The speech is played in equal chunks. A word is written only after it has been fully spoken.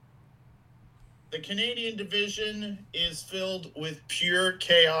The Canadian division is filled with pure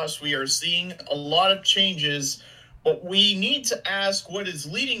chaos. We are seeing a lot of changes, but we need to ask what is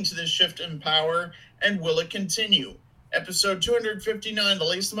leading to this shift in power, and will it continue? Episode 259, the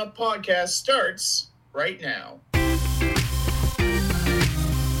Lace Them Up podcast, starts right now.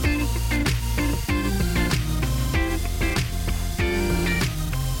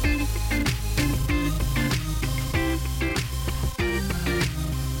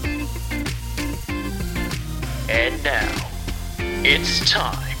 And now, it's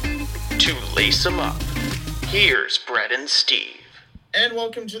time to lace them up. Here's Brett and Steve. And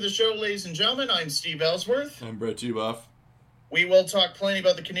welcome to the show, ladies and gentlemen. I'm Steve Ellsworth. I'm Brett Tuboff. We will talk plenty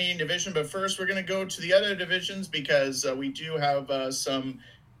about the Canadian division, but first we're going to go to the other divisions because we do have some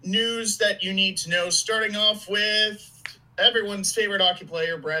news that you need to know, starting off with everyone's favorite hockey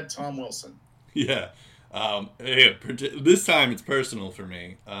player, Tom Wilson. Yeah. This time it's personal for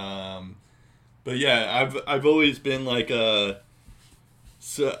me. But yeah, I've always been like I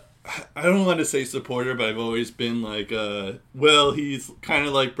don't want to say supporter, but I've always been like he's kind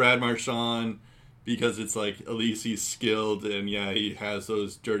of like Brad Marchand because it's like at least he's skilled and yeah, he has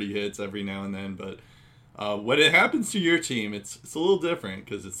those dirty hits every now and then. But when it happens to your team, it's a little different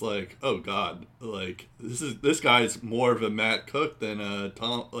because it's like, oh god, like this guy's more of a Matt Cook than a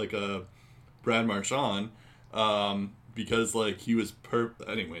Brad Marchand. Because like he was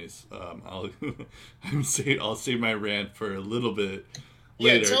anyways, I'll save my rant for a little bit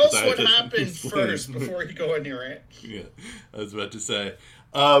later. Yeah, tell us what happened first before you go on your rant. Yeah, I was about to say.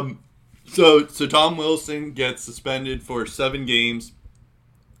 So Tom Wilson gets suspended for 7 games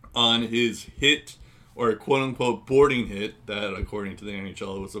on his hit, or quote unquote boarding hit. That according to the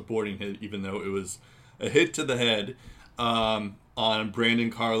NHL was a boarding hit, even though it was a hit to the head. On Brandon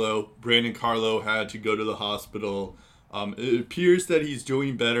Carlo. Brandon Carlo had to go to the hospital. It appears that he's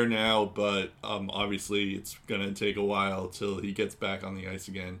doing better now, but obviously it's going to take a while till he gets back on the ice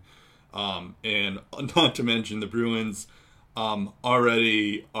again. And not to mention the Bruins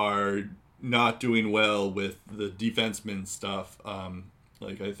already are not doing well with the defenseman stuff.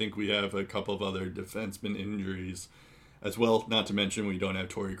 I think we have a couple of other defenseman injuries as well, not to mention we don't have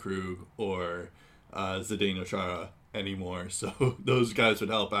Torrey Krug or Zdeno Chara anymore, so those guys would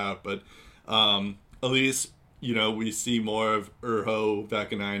help out. But at least, you know, we see more of Urho,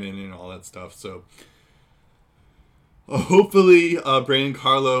 Vakanainen, and all that stuff. So hopefully Brandon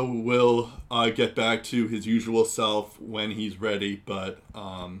Carlo will get back to his usual self when he's ready. But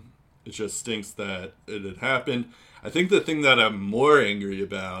it just stinks that it had happened. I think the thing that I'm more angry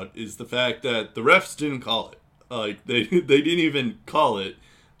about is the fact that the refs didn't call it. Like they didn't even call it,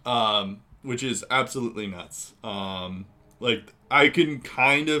 which is absolutely nuts. I can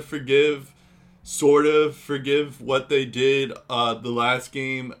kind of sort of forgive what they did the last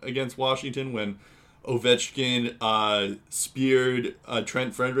game against Washington when Ovechkin speared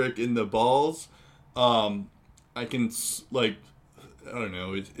Trent Frederic in the balls. I don't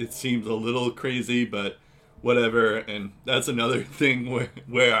know, it seems a little crazy, but whatever. And that's another thing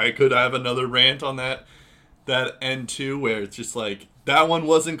where I could have another rant on that end too, where it's just like that one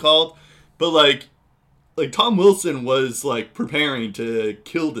wasn't called, but like Tom Wilson was like preparing to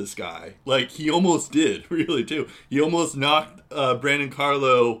kill this guy. Like he almost did, really too. He almost knocked Brandon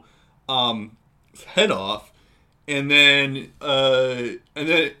Carlo head off, and then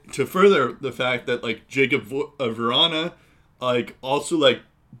to further the fact that like Jacob Vrana also like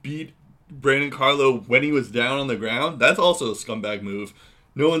beat Brandon Carlo when he was down on the ground. That's also a scumbag move.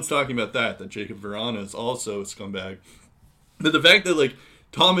 No one's talking about that Jacob Vrana is also a scumbag. But the fact that like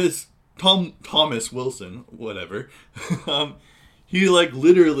Thomas Wilson, whatever, he like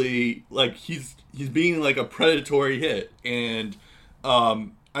literally like he's being like a predatory hit, and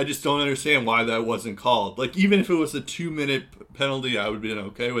I just don't understand why that wasn't called. Like even if it was a 2-minute penalty, I would have been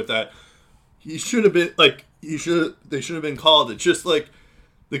okay with that. They should have been called. It's just like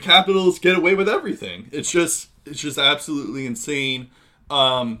the Capitals get away with everything. It's just absolutely insane.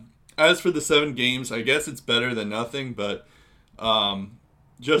 As for the 7 games, I guess it's better than nothing, but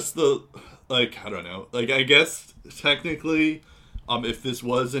just the, like, I don't know. Like, I guess, technically, if this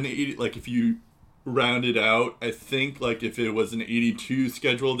was an 80, like, if you round it out, I think, like, if it was an 82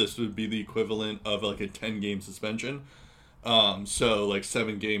 schedule, this would be the equivalent of, like, a 10-game suspension. So, like,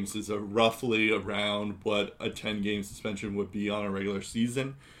 7 games is roughly around what a 10-game suspension would be on a regular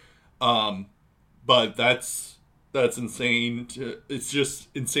season. But that's insane. It's just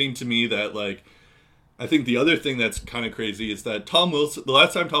insane to me that, like, I think the other thing that's kind of crazy is that the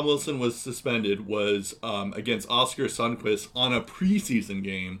last time Tom Wilson was suspended was against Oscar Sundqvist on a preseason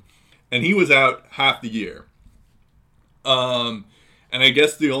game, and he was out half the year. And I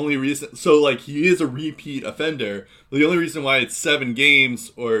guess the only reason, so like he is a repeat offender. The only reason why it's 7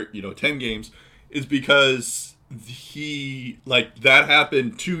 games or 10 games is because that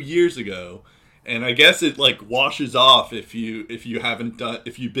happened 2 years ago, and I guess it like washes off if you've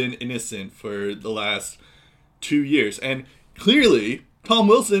been innocent for the last 2 years. And clearly, Tom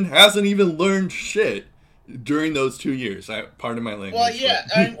Wilson hasn't even learned shit during those 2 years. Pardon my language. Well, yeah.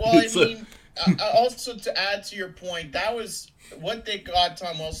 Also to add to your point, that was what they got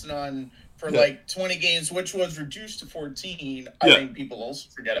Tom Wilson on for like 20 games, which was reduced to 14. I think people also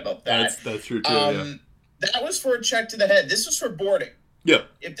forget about that. That's true too. That was for a check to the head. This was for boarding. Yeah.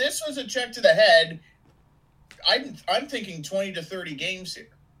 If this was a check to the head, I'm thinking 20 to 30 games here.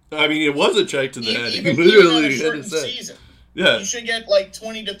 I mean, it was a check to the head. Even Literally, on a shortened season. Yeah. You should get like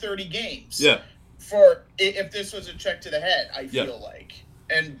 20 to 30 games. Yeah. For if this was a check to the head, I feel like.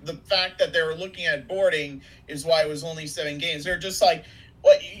 And the fact that they were looking at boarding is why it was only 7 games. They're just like,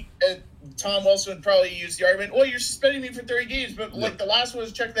 Tom Wilson would probably use the argument, well, you're suspending me for 30 games, but like the last one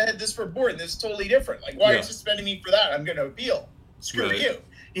was check the head, this for board, and this is totally different. Like, why are you suspending me for that? I'm going to appeal. Screw you.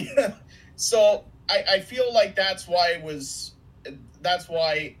 Yeah. So I feel like that was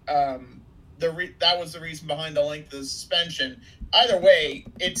the reason behind the length of the suspension. Either way,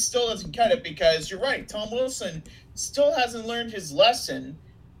 it still doesn't cut it because you're right. Tom Wilson still hasn't learned his lesson,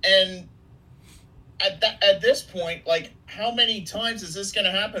 and at this point, like, how many times is this going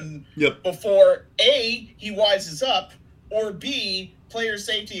to happen before A, he wises up, or B, player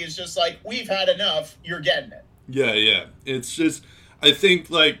safety is just like, we've had enough, you're getting it. Yeah. It's just, I think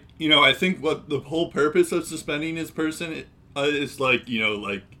what the whole purpose of suspending this person is like,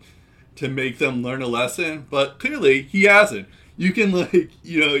 to make them learn a lesson, but clearly he hasn't. You can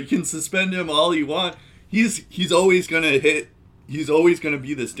you can suspend him all you want. He's always gonna hit. He's always gonna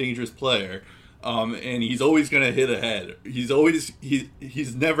be this dangerous player, and he's always gonna hit ahead.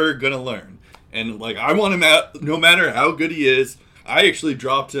 He's never gonna learn. And like, I want him out no matter how good he is. I actually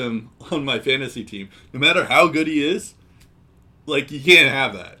dropped him on my fantasy team. No matter how good he is, like, you can't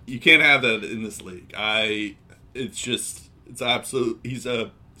have that. You can't have that in this league. It's absolute. He's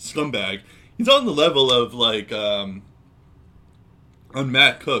a scumbag. He's on the level of like on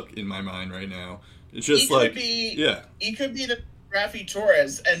Matt Cook in my mind right now. It's just he could be the Rafi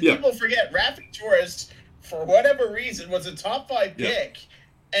Torres, and people forget Rafi Torres for whatever reason was a top 5 pick,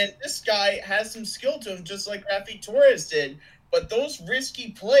 and this guy has some skill to him just like Rafi Torres did. But those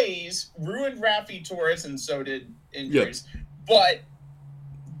risky plays ruined Rafi Torres, and so did injuries. But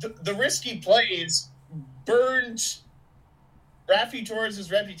the risky plays burned Rafi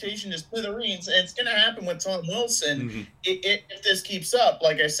Torres' reputation to smithereens, and it's going to happen with Tom Wilson if this keeps up,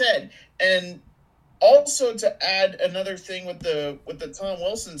 like I said. And also to add another thing with the Tom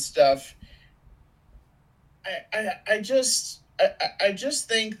Wilson stuff, I just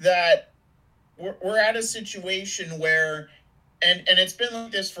think that we're at a situation where, and it's been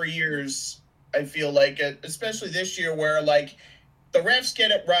like this for years, I feel like, especially this year, where like the refs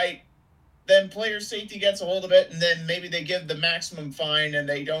get it right, then player safety gets a hold of it, and then maybe they give the maximum fine, and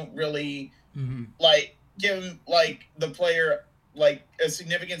they don't really like give him, like, the player like a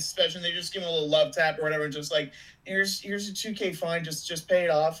significant suspension. They just give him a little love tap or whatever, and just like, here's a $2,000 fine, just pay it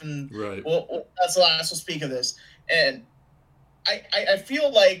off, and well, that's the last we'll speak of this. And I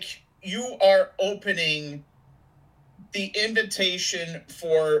feel like you are opening the invitation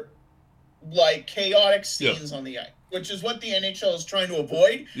for like chaotic scenes on the ice, which is what the NHL is trying to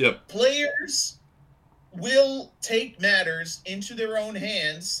avoid. Players will take matters into their own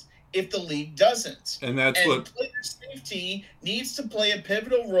hands if the league doesn't. And what player safety needs to play a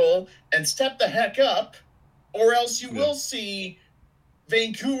pivotal role and step the heck up, or else you will see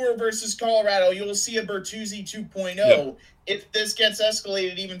Vancouver versus Colorado. You will see a Bertuzzi 2.0. If this gets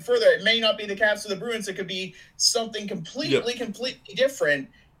escalated even further, it may not be the Caps or the Bruins. It could be something completely different.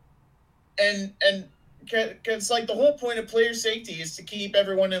 And because like the whole point of player safety is to keep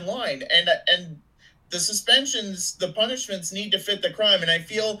everyone in line, and the suspensions, the punishments need to fit the crime. And I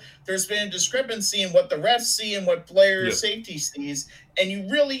feel there's been a discrepancy in what the refs see and what player safety sees. And you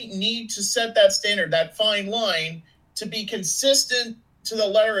really need to set that standard, that fine line, to be consistent to the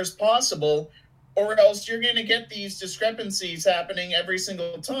letter as possible, or else you're going to get these discrepancies happening every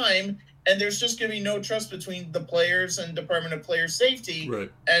single time. And there's just going to be no trust between the players and Department of Player Safety.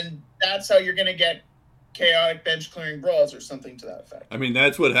 And that's how you're going to get chaotic bench clearing brawls or something to that effect. I mean,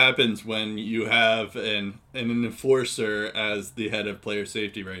 that's what happens when you have an enforcer as the head of player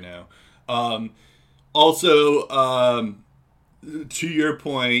safety right now. Also, to your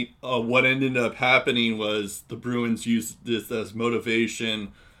point, what ended up happening was the Bruins used this as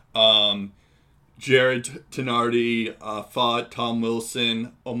motivation Jared Tenardi fought Tom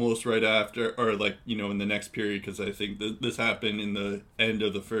Wilson almost right after, or in the next period, because I think this happened in the end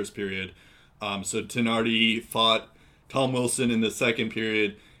of the first period. So Tenardi fought Tom Wilson in the second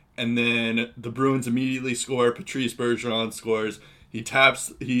period, and then the Bruins immediately score. Patrice Bergeron scores. He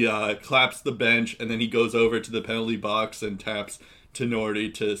claps the bench, and then he goes over to the penalty box and taps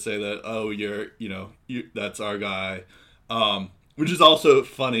Tenardi to say that, oh, that's our guy. Which is also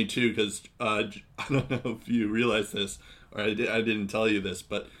funny, too, because I don't know if you realize this, or I didn't tell you this,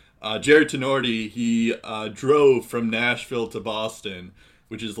 but Jared Tenardi, he drove from Nashville to Boston,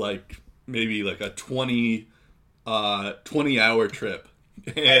 which is maybe a 20-hour trip.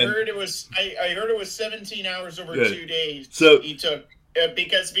 And I heard it was 17 hours over 2 days. So he took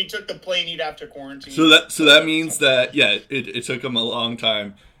because if he took the plane, he'd have to quarantine. So that means that it took him a long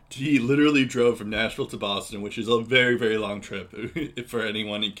time. He literally drove from Nashville to Boston, which is a very, very long trip for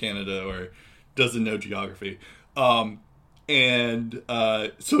anyone in Canada or doesn't know geography. So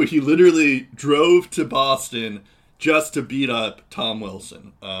he literally drove to Boston just to beat up Tom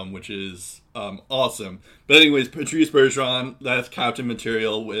Wilson, which is awesome. But anyways, Patrice Bergeron, that's captain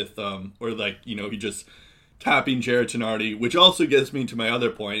material with, he just tapping Jared Tenardi, which also gets me to my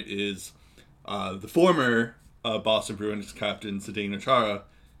other point is the former Boston Bruins captain, Zdeno Chara.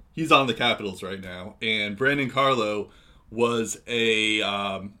 He's on the Capitals right now, and Brandon Carlo was he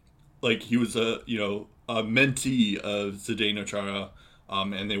was a mentee of Zdeno Chara,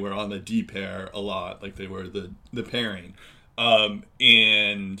 and they were on the D pair a lot, they were the pairing,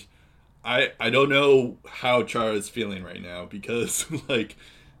 and I don't know how Chara is feeling right now because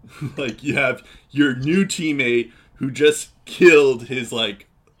you have your new teammate who just killed his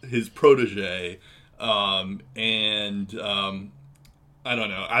protege, I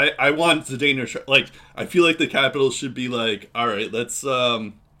don't know. I want Zdeno Chara. I feel like the Capitals should be all right, let's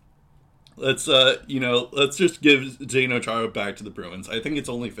just give Zdeno Chara back to the Bruins. I think it's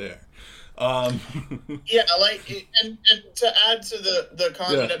only fair. And to add to the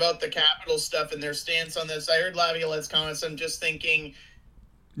comment about the Capitals stuff and their stance on this, I heard Laviolette's comments. I'm just thinking,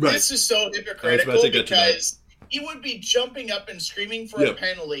 this is so hypocritical because he would be jumping up and screaming for a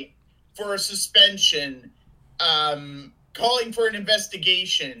penalty, for a suspension, calling for an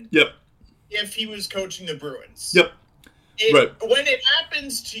investigation. If he was coaching the Bruins. When it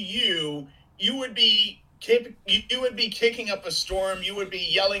happens to you, you would be kicking up a storm. You would be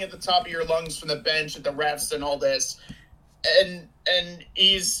yelling at the top of your lungs from the bench at the refs and all this. And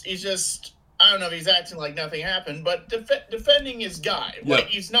he's just, I don't know if he's acting like nothing happened, but defending his guy.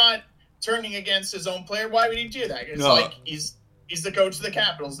 He's not turning against his own player. Why would he do that? It's he's the coach of the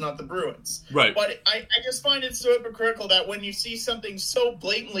Capitals, not the Bruins. Right. But I just find it so hypocritical that when you see something so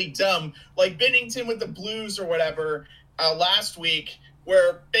blatantly dumb, like Binnington with the Blues or whatever last week,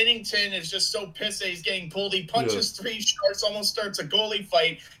 where Binnington is just so pissed that he's getting pulled, he punches 3 sharks, almost starts a goalie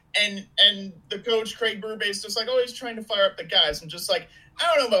fight, and the coach, Craig Berube's just he's trying to fire up the guys. I'm just I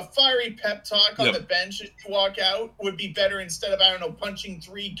don't know, a fiery pep talk on the bench as you walk out would be better instead of, punching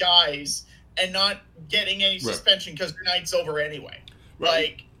 3 guys and not getting any suspension because your night's over anyway.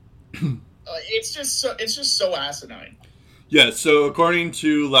 It's just so asinine. Yeah, so according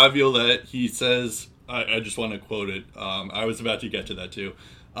to Laviolette, he says, I just want to quote it. I was about to get to that too.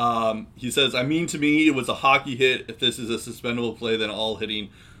 He says, to me, it was a hockey hit. If this is a suspendable play, then all hitting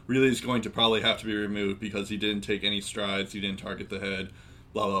really is going to probably have to be removed because he didn't take any strides. He didn't target the head,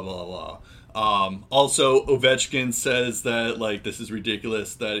 blah, blah, blah, blah. Also, Ovechkin says that this is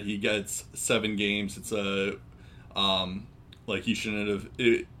ridiculous that he gets 7 games. It's he shouldn't have.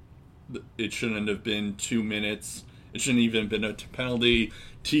 It shouldn't have been 2 minutes. It shouldn't even have been a penalty.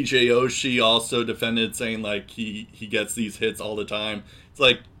 TJ Oshie also defended, saying he gets these hits all the time. It's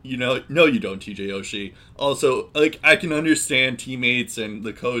no, you don't, TJ Oshie. Also, I can understand teammates and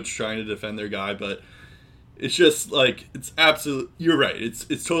the coach trying to defend their guy, but it's just it's absolute. You're right.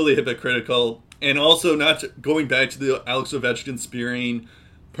 It's totally hypocritical, and also going back to the Alex Ovechkin spearing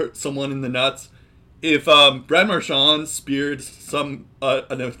someone in the nuts. If Brad Marchand speared a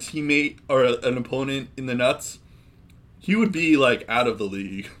teammate or an opponent in the nuts, he would be out of the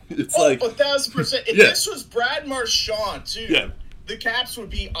league. It's 1,000%. If this was Brad Marchand too, the Caps would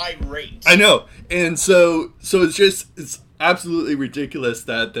be irate. I know, and so it's absolutely ridiculous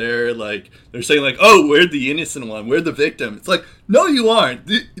that they're saying oh, we're the innocent one, we're the victim. It's no, you aren't.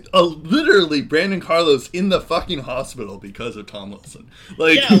 Literally, Brandon Carlo's in the fucking hospital because of Tom Wilson.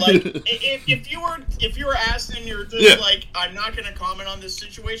 If you were asked and you're just I'm not going to comment on this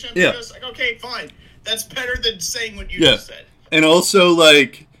situation, I'm just okay, fine. That's better than saying what you just said. And also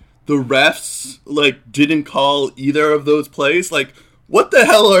the refs didn't call either of those plays. what the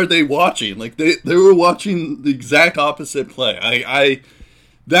hell are they watching? Like they were watching the exact opposite play.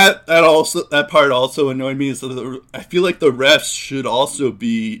 That part also annoyed me. Is that I feel like the refs should also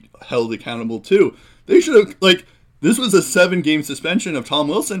be held accountable too. They should have, like, this was a 7-game suspension of Tom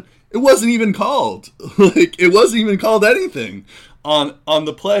Wilson. It wasn't even called. Like, it wasn't even called anything on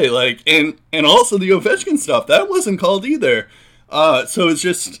the play. Like, and also the Ovechkin stuff, that wasn't called either. So it's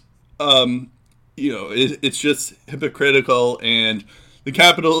just, it's just hypocritical. And the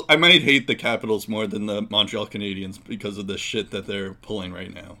Capitals, I might hate the Capitals more than the Montreal Canadiens because of the shit that they're pulling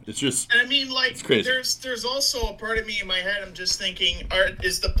right now. It's just, I mean, like, it's crazy. There's also a part of me in my head, I'm just thinking,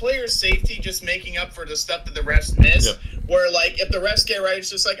 is the player's safety just making up for the stuff that the refs miss? Yeah. Where, like, if the refs get right, it's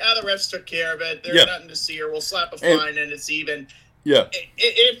just like, the refs took care of it. There's nothing to see, or we'll slap a fine and it's even. Yeah.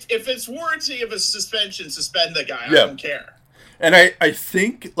 If it's warranty of a suspension, suspend the guy. I don't care. And I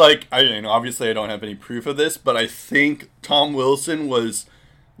think, like, obviously I don't have any proof of this, but I think Tom Wilson was,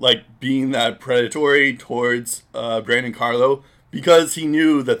 like, being that predatory towards Brandon Carlo because he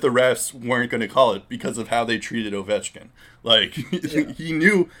knew that the refs weren't going to call it because of how they treated Ovechkin. Like, he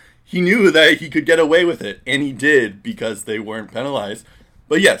knew that he could get away with it, and he did because they weren't penalized.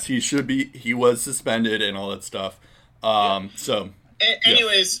 But yes, he was suspended and all that stuff. So...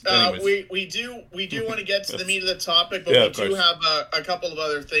 Anyways, we do want to get to the meat of the topic, but we do have a couple of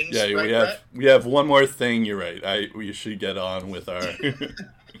other things. Yeah, right, we have one more thing. You're right. We should get on with our.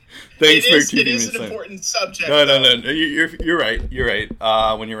 Thanks for keeping me. It is an important subject. No. You're right. You're right.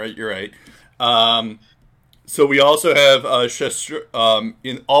 When you're right, you're right. So we also have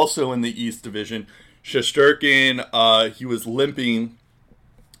also in the East Division, Shesterkin. He was limping,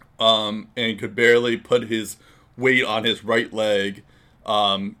 and could barely put his weight on his right leg.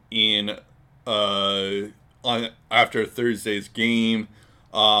 After Thursday's game,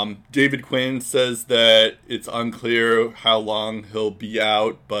 David Quinn says that it's unclear how long he'll be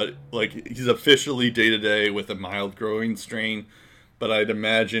out, but like he's officially day-to-day with a mild growing strain, but I'd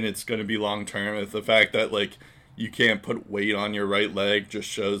imagine it's going to be long-term. If the fact that like you can't put weight on your right leg just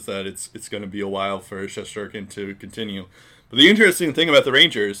shows that it's going to be a while for Shesterkin to continue. But the interesting thing about the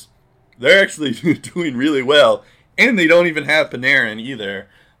Rangers, they're actually doing really well. And they don't even have Panarin either.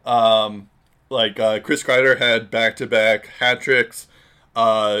 Chris Kreider had back-to-back hat tricks.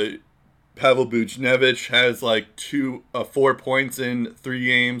 Pavel Buchnevich has like 4 points in 3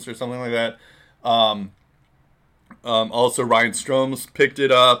 games or something like that. Also, Ryan Strome's picked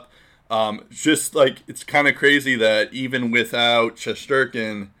it up. Just like it's kind of crazy that even without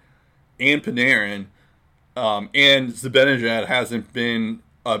Shesterkin and Panarin, and Zibanejad hasn't been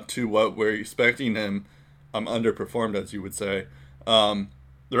up to what we're expecting him. Underperformed, as you would say. The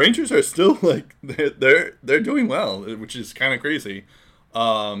Rangers are still like they're doing well, which is kind of crazy.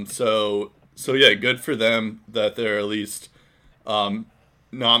 So yeah, good for them that they're at least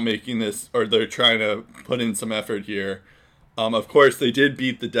not making this, or they're trying to put in some effort here. Of course, they did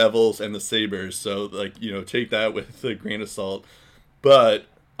beat the Devils and the Sabres, so like take that with a grain of salt. But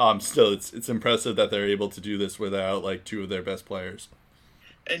still, it's impressive that they're able to do this without like 2 of their best players.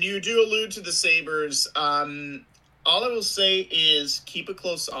 And you do allude to the Sabres. All I will say is keep a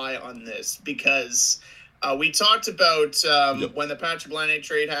close eye on this because we talked about when the Patrick Laine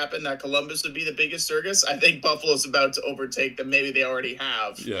trade happened that Columbus would be the biggest circus. I think Buffalo's about to overtake them. Maybe they already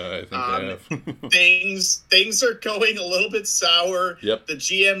have. Yeah, I think they have. things are going a little bit sour. Yep. The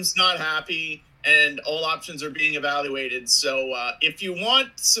GM's not happy, and all options are being evaluated. So if you want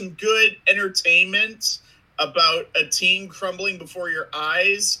some good entertainment about a team crumbling before your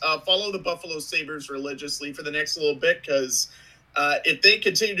eyes, follow the Buffalo Sabres religiously for the next little bit, because if they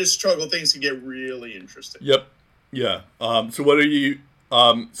continue to struggle, things can get really interesting. Yep. Yeah. So what are you...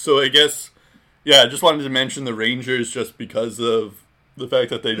 so I guess... Yeah, I just wanted to mention the Rangers just because of the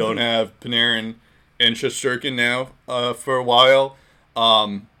fact that they don't have Panarin and Shesterkin now for a while.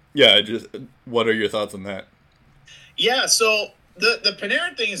 What are your thoughts on that? Yeah, so... The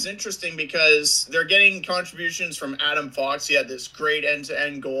Panarin thing is interesting because they're getting contributions from Adam Fox. He had this great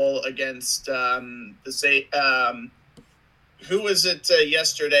end-to-end goal against who was it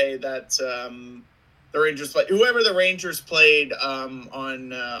yesterday that the Rangers played? Whoever the Rangers played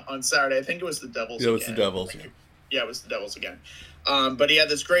on Saturday. I think it was the Devils. Yeah, it was the Devils. Yeah, it was the Devils again. But he had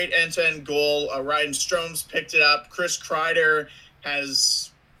this great end-to-end goal. Ryan Strome's picked it up. Chris Kreider has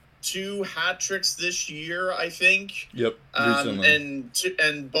 2 hat tricks this year, I think. Yep.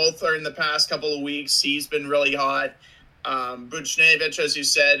 And both are in the past couple of weeks. He's been really hot. Buchnevich, as you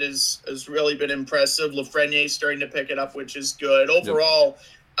said, has really been impressive. Lafreniere's starting to pick it up, which is good. Overall,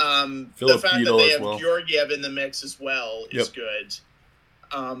 the fact that they have Georgiev in the mix as well is good.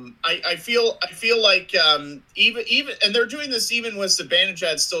 I feel like even and they're doing this even with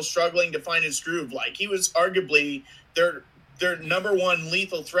Zibanejad still struggling to find his groove. Like, he was arguably their number one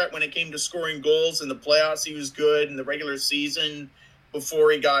lethal threat when it came to scoring goals in the playoffs. He was good in the regular season.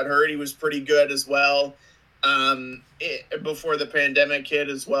 Before he got hurt, he was pretty good as well. Before the pandemic hit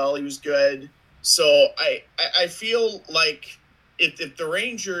as well, he was good. So I feel like if the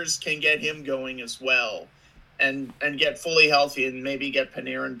Rangers can get him going as well, and get fully healthy, and maybe get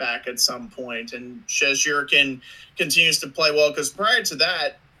Panarin back at some point, and Shesterkin continues to play well, because prior to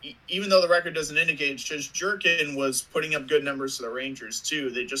that, even though the record doesn't indicate, Shesterkin was putting up good numbers for the Rangers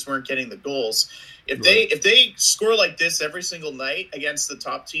too. They just weren't getting the goals. If they score like this every single night against the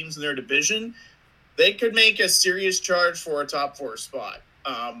top teams in their division, they could make a serious charge for a top 4 spot.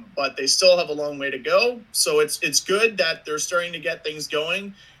 But they still have a long way to go. So it's good that they're starting to get things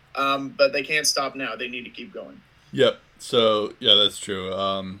going. But they can't stop now. They need to keep going. Yep. So yeah, that's true.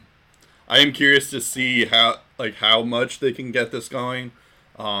 I am curious to see how much they can get this going.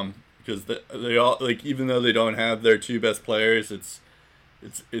 Because they all, like, even though they don't have their 2 best players, it's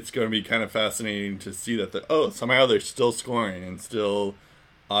going to be kind of fascinating to see that somehow they're still scoring and still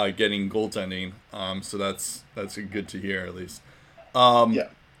getting goaltending. So that's good to hear, at least. Yeah.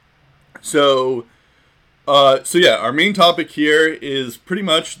 So yeah, our main topic here is pretty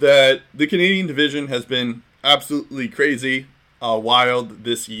much that the Canadian division has been absolutely crazy, wild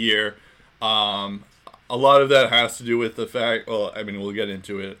this year. A lot of that has to do with the fact, well, I mean, we'll get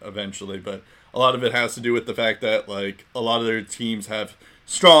into it eventually, but a lot of it has to do with the fact that, like, a lot of their teams have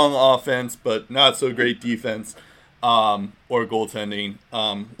strong offense, but not so great defense, or goaltending.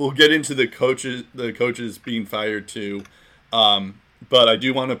 We'll get into the coaches being fired too. But I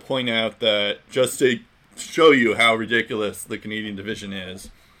do want to point out that, just to show you how ridiculous the Canadian division is,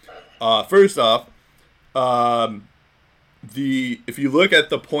 first off, if you look at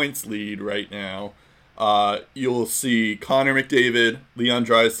the points lead right now, you'll see Connor McDavid, Leon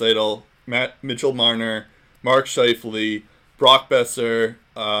Draisaitl, Mitchell Marner, Mark Scheifele, Brock Besser.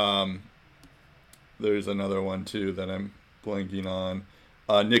 There's another one too that I'm blanking on.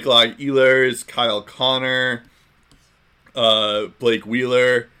 Nikolai Ehlers, Kyle Connor, Blake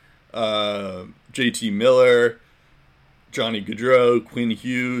Wheeler, JT Miller, Johnny Gaudreau, Quinn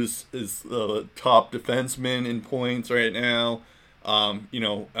Hughes is the top defenseman in points right now.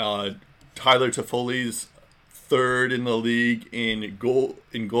 Tyler Toffoli's 3rd in the league in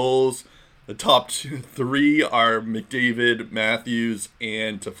goals. The top 3 are McDavid, Matthews,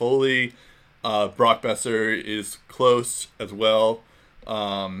 and Toffoli. Brock Besser is close as well.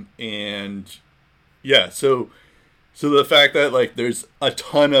 And yeah, so the fact that, like, there's a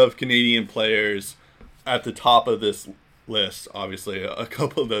ton of Canadian players at the top of this list, obviously a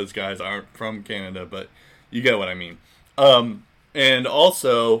couple of those guys aren't from Canada, but you get what I mean. And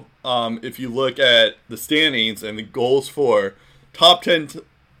also, if you look at the standings and the goals for top 10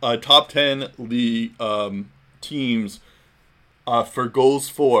 league teams for goals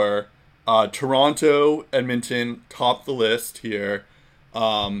for, Toronto, Edmonton top the list here.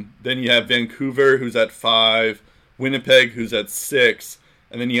 Then you have Vancouver, who's at 5, Winnipeg, who's at 6,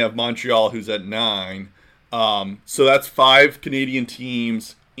 and then you have Montreal, who's at 9. So that's 5 Canadian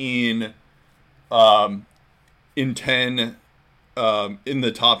teams in 10. In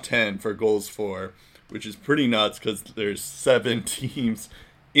the top 10 for goals for, which is pretty nuts because there's 7 teams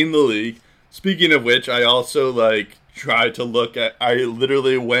in the league. Speaking of which, I also tried to look at, I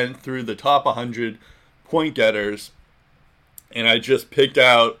literally went through the top 100 point getters, and I just picked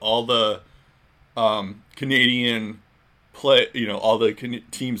out all the Canadian all the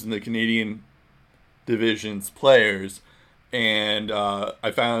teams in the Canadian division's players, and I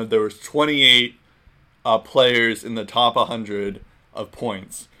found there was 28 players in the top 100 of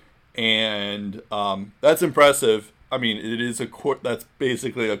points, and that's impressive. I mean, it is that's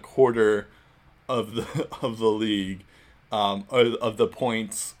basically a quarter of the league, of the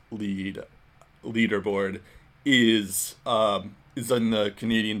points leaderboard is in the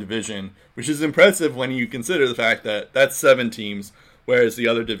Canadian division, which is impressive when you consider the fact that that's 7 teams, whereas the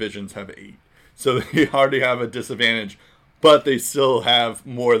other divisions have 8. So they hardly have a disadvantage, but they still have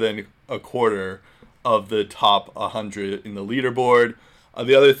more than a quarter of the top 100 in the leaderboard.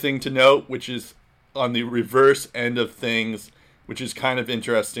 The other thing to note, which is on the reverse end of things, which is kind of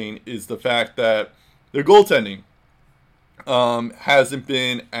interesting, is the fact that their goaltending hasn't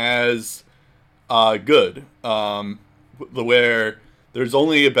been as good. Where there's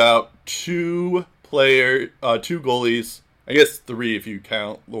only about 2 goalies, I guess 3 if you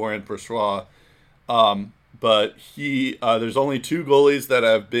count Laurent Brossoit, but there's only 2 goalies that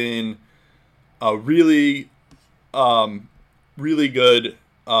have been really good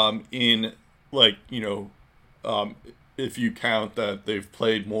in, like, if you count that they've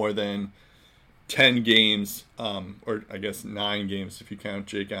played more than 10 games, or I guess 9 games if you count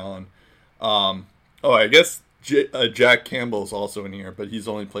Jake Allen. I guess Jack Campbell's also in here, but he's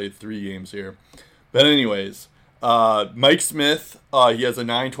only played 3 games here. But anyways, Mike Smith, he has a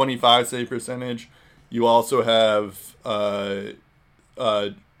 .925 save percentage. You also have, as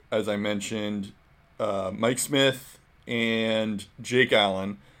I mentioned, Mike Smith and Jake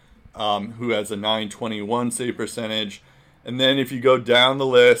Allen, who has a .921 save percentage. And then if you go down the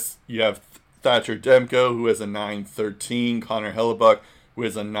list, you have Thatcher Demko, who has a .913, Connor Hellebuck, who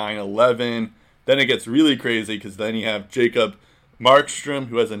has a .911. Then it gets really crazy because then you have Jacob Markstrom,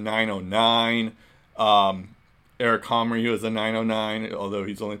 who has a .909. Eric Comrie, who has a .909, although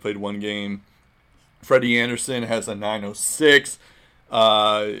he's only played 1 game. Freddie Anderson has a .906.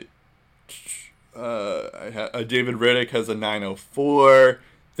 David Riddick has a .904.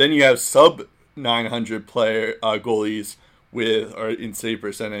 Then you have sub 900 player goalies in save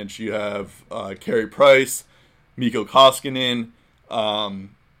percentage. You have Carey Price, Mikko Koskinen.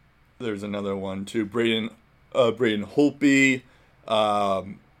 There's another one too, Braden Holtby.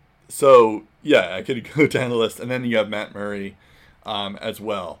 So yeah, I could go down the list, and then you have Matt Murray as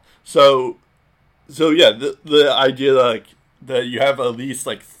well. So yeah, the idea that you have at least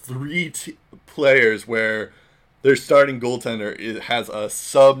 3 players where their starting goaltender has a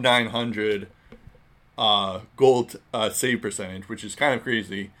sub 900 goal save percentage, which is kind of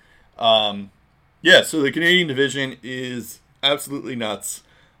crazy. So the Canadian division is absolutely nuts.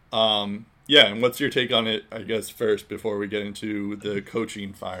 And what's your take on it, I guess, first, before we get into the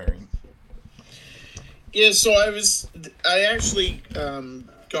coaching firing? Yeah, so I actually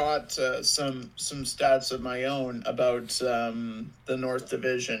got some stats of my own about the North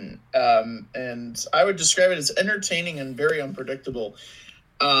Division, and I would describe it as entertaining and very unpredictable.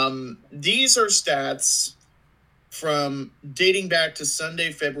 These are stats from dating back to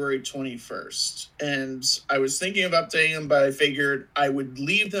Sunday, February 21st. And I was thinking of updating them, but I figured I would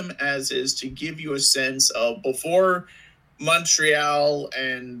leave them as is to give you a sense of before Montreal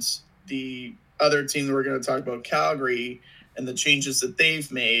and the other team that we're going to talk about, Calgary, and the changes that they've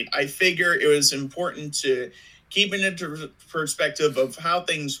made. I figure it was important to keep it into perspective of how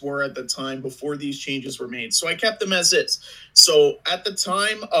things were at the time before these changes were made. So I kept them as is. So at the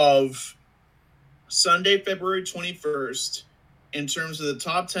time of Sunday, February 21st, in terms of the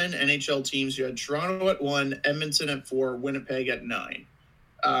top 10 NHL teams, you had Toronto at 1, Edmonton at 4, Winnipeg at 9.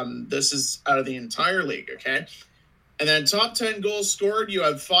 This is out of the entire league, okay? And then top 10 goals scored, you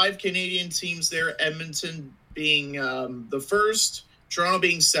have 5 Canadian teams there, Edmonton being the first, Toronto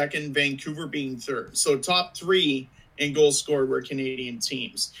being second, Vancouver being third. So top 3 in goals scored were Canadian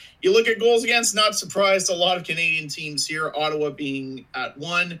teams. You look at goals against, not surprised, a lot of Canadian teams here, Ottawa being at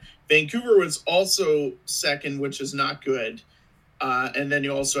 1. Vancouver was also second, which is not good. And then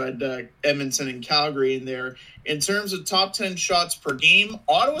you also had Edmonton and Calgary in there. In terms of top 10 shots per game,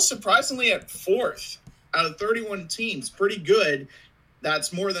 Ottawa surprisingly at 4th out of 31 teams. Pretty good.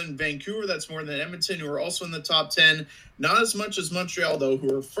 That's more than Vancouver. That's more than Edmonton, who are also in the top 10. Not as much as Montreal, though,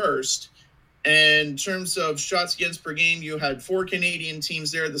 who are first. And in terms of shots against per game, you had 4 Canadian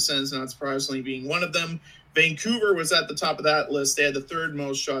teams there, the Sens not surprisingly being one of them. Vancouver was at the top of that list. They had the 3rd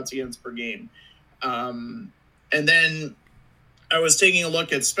most shots against per game. And then I was taking a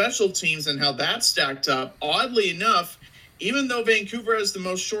look at special teams and how that stacked up. Oddly enough, even though Vancouver has the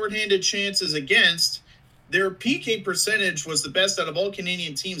most shorthanded chances against, their PK percentage was the best out of all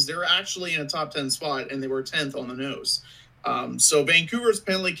Canadian teams. They're actually in a top 10 spot, and they were 10th on the nose. So Vancouver's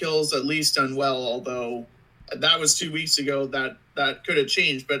penalty kills at least done well, although that was 2 weeks ago. That could have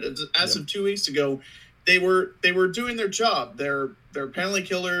changed. But as of 2 weeks ago, they were doing their job. Their penalty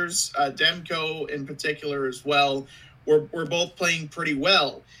killers, Demko in particular as well, were both playing pretty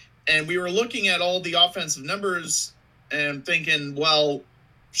well. And we were looking at all the offensive numbers and thinking, well,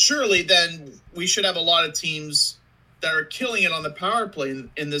 surely then we should have a lot of teams that are killing it on the power play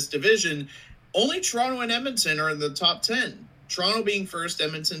in this division. Only Toronto and Edmonton are in the top 10. Toronto being first,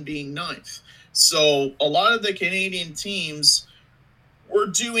 Edmonton being 9th. So a lot of the Canadian teams were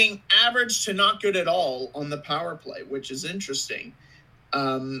doing average to not good at all on the power play, which is interesting.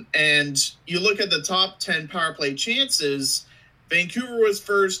 And you look at the top 10 power play chances, Vancouver was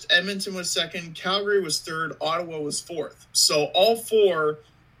first, Edmonton was second, Calgary was third, Ottawa was 4th. So all 4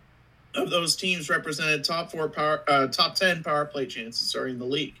 of those teams represented top 10 power play chances in the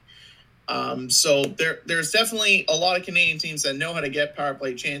league. So there's definitely a lot of Canadian teams that know how to get power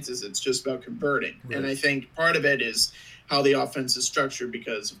play chances. It's just about converting. Right. And I think part of it is how the offense is structured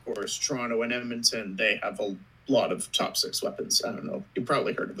because, of course, Toronto and Edmonton, they have a lot of top 6 weapons. I don't know. You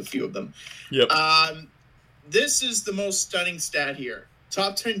probably heard of a few of them. Yep. This is the most stunning stat here.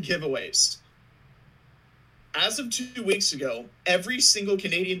 Top 10 giveaways. As of 2 weeks ago, every single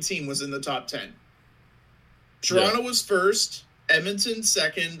Canadian team was in the top 10. Toronto was first, Edmonton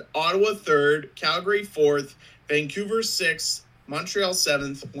second, Ottawa third, Calgary fourth, Vancouver sixth, Montreal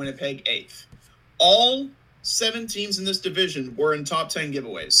seventh, Winnipeg eighth. All 7 teams in this division were in top 10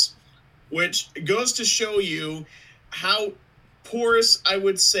 giveaways, which goes to show you how porous I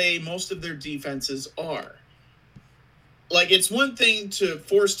would say most of their defenses are. Like, it's one thing to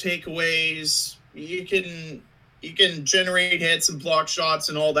force takeaways. You can generate hits and block shots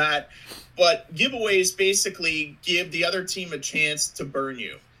and all that, but giveaways basically give the other team a chance to burn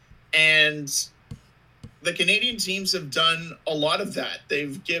you. And the Canadian teams have done a lot of that.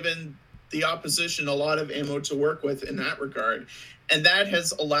 They've given the opposition a lot of ammo to work with in that regard. And that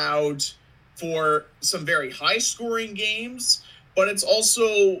has allowed for some very high-scoring games, but it's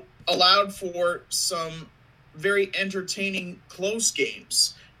also allowed for some very entertaining close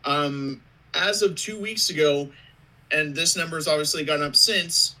games. As of 2 weeks ago, and this number has obviously gone up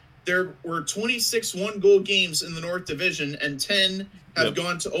since, there were 26 one-goal games in the North Division, and 10 have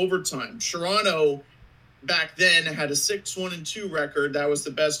gone to overtime. Toronto, back then, had a 6-1-2 record. That was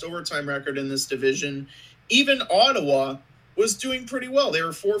the best overtime record in this division. Even Ottawa was doing pretty well. They were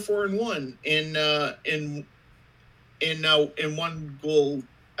 4-4-1 in one goal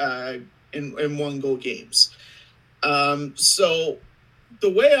in one goal games. So the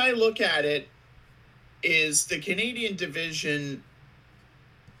way I look at it is the Canadian division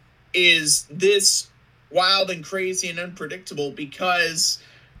is this wild and crazy and unpredictable because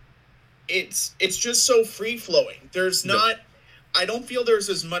it's just so free flowing. There's not, I don't feel there's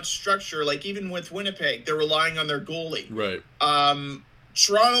as much structure. Like even with Winnipeg, they're relying on their goalie. Right.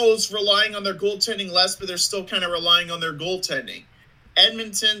 Toronto's relying on their goaltending less, but they're still kind of relying on their goaltending.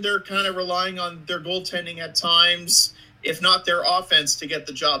 Edmonton, they're kind of relying on their goaltending at times, if not their offense, to get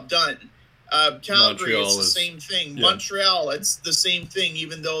the job done. Calgary, it's the same thing. Yeah. Montreal, it's the same thing,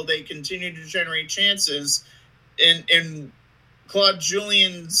 even though they continue to generate chances. In Claude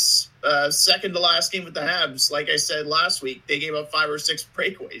Julien's second to last game with the Habs, like I said last week, they gave up 5 or 6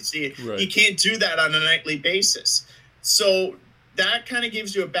 breakaways. You can't do that on a nightly basis. So that kind of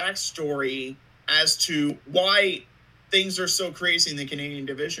gives you a backstory as to why things are so crazy in the Canadian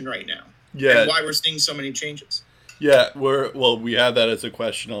division right now. Yeah. And why we're seeing so many changes. Yeah, we have that as a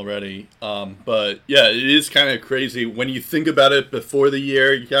question already. But yeah, it is kind of crazy when you think about it before the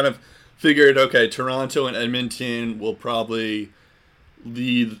year. You kind of figured, okay, Toronto and Edmonton will probably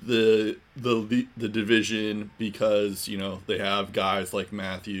lead the division because, you know, they have guys like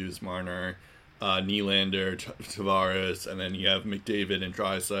Matthews, Marner, Nylander, Tavares, and then you have McDavid and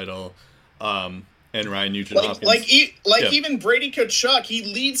Draisaitl, and Ryan Nugent-Hopkins. Even Brady Tkachuk, he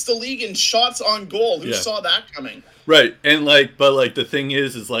leads the league in shots on goal. Who saw that coming? Right, and but the thing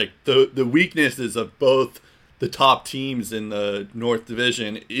is the weaknesses of both the top teams in the North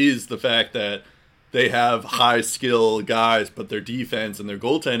Division is the fact that they have high skill guys, but their defense and their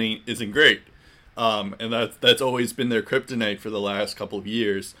goaltending isn't great, and that's always been their kryptonite for the last couple of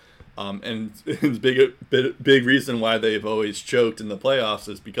years. And it's big reason why they've always choked in the playoffs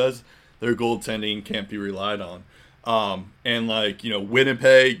is because their goaltending can't be relied on. And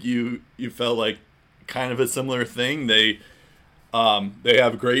Winnipeg, you felt like kind of a similar thing. They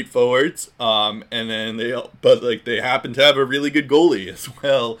have great forwards, and then they happen to have a really good goalie as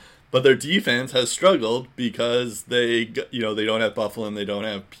well. But their defense has struggled because they don't have Buffalo and they don't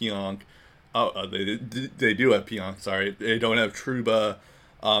have Pionk. They do have Pionk. Sorry, they don't have Trouba.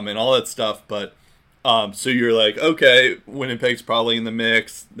 And all that stuff, but so you're like, okay, Winnipeg's probably in the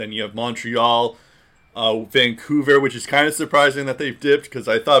mix. Then you have Montreal, Vancouver, which is kind of surprising that they've dipped because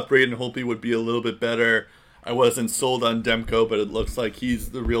I thought Braden Holtby would be a little bit better. I wasn't sold on Demko, but it looks like he's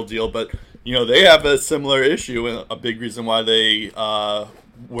the real deal. But they have a similar issue, and a big reason why they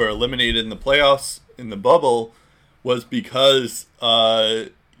were eliminated in the playoffs in the bubble was because their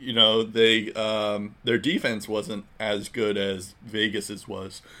defense wasn't as good as Vegas's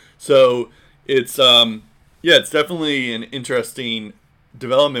was. So it's definitely an interesting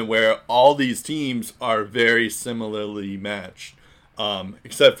development where all these teams are very similarly matched,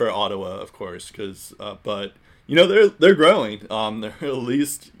 except for Ottawa, of course, but they're growing. They're at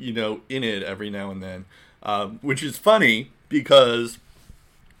least in it every now and then, which is funny because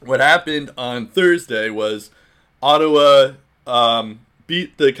what happened on Thursday was Ottawa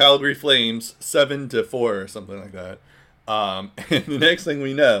beat the Calgary Flames 7-4 or something like that. And the next thing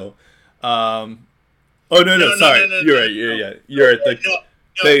we know, sorry, you're right. You're right.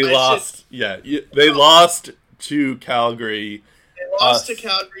 They lost. Yeah, they lost to Calgary. They lost to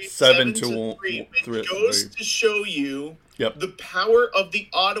Calgary 7-3, which goes 3. to show you Yep. the power of the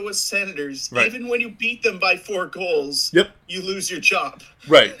Ottawa Senators. Right. Even when you beat them by 4 goals, Yep. you lose your job.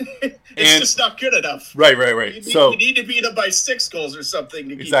 Right. It's just not good enough. Right. You need to beat them by 6 goals or something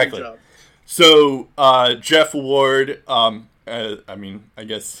to keep your job. So Jeff Ward, I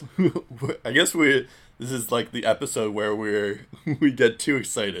guess this is like the episode where we get too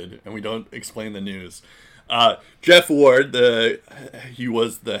excited and we don't explain the news. Jeff Ward, he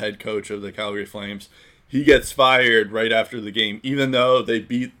was the head coach of the Calgary Flames. He gets fired right after the game, even though they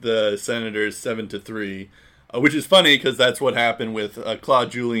beat the Senators 7-3, which is funny because that's what happened with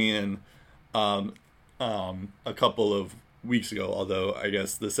Claude Julien a couple of weeks ago. Although I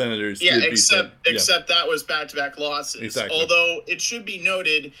guess the Senators did except that was back-to-back losses. Exactly. Although it should be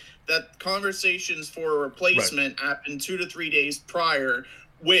noted that conversations for a replacement happened 2 to 3 days prior,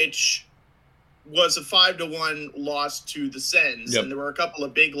 which was a 5-1 loss to the Sens, and there were a couple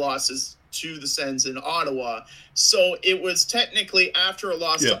of big losses to the Sens in Ottawa. So it was technically after a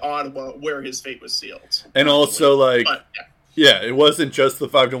loss to Ottawa where his fate was sealed. And also, it wasn't just the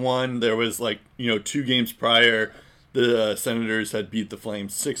 5-1. There was 2 games prior, the Senators had beat the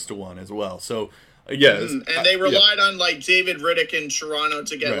Flames 6-1 as well. So and they relied on David Riddick in Toronto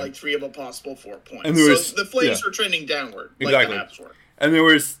to get 3 of a possible 4 points. And so the Flames were trending downward. Exactly. Like the Habs were. And there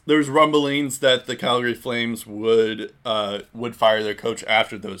was rumblings that the Calgary Flames would fire their coach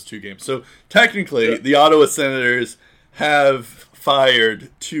after those 2 games. So technically, the Ottawa Senators have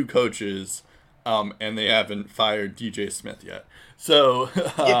fired 2 coaches, and they haven't fired DJ Smith yet. So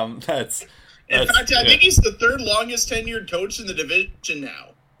that's in fact, I think he's the 3rd longest tenured coach in the division now.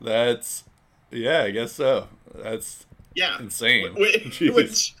 I guess so. That's insane.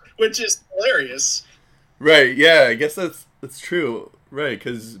 Which is hilarious. Right? Yeah, I guess that's true. Right,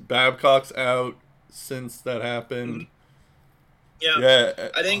 because Babcock's out since that happened. Yeah.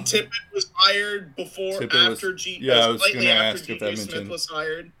 I think Tippett was hired I was going to ask if Edmonton Smith was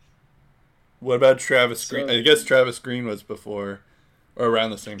hired. What about Travis Green? I guess Travis Green was before, or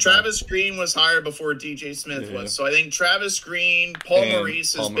around the same time. Travis Green was hired before DJ Smith was. So I think Travis Green, Paul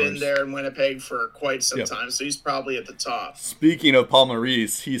Maurice has been there in Winnipeg for quite some time, so he's probably at the top. Speaking of Paul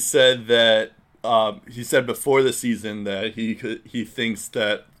Maurice, he said that he said before the season that he thinks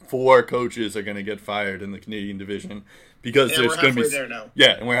that 4 coaches are going to get fired in the Canadian division because there's going to be there now.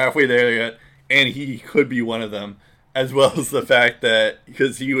 Yeah, and we're halfway there yet, and he could be one of them, as well as the fact that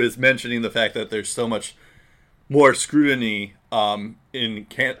because he was mentioning the fact that there's so much more scrutiny in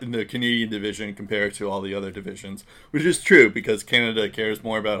the Canadian division compared to all the other divisions, which is true because Canada cares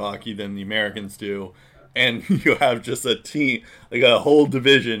more about hockey than the Americans do, and you have just a team a whole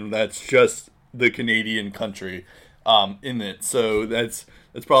division that's just the Canadian country in it. So that's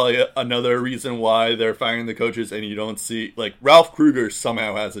probably another reason why they're firing the coaches, and you don't see Ralph Kruger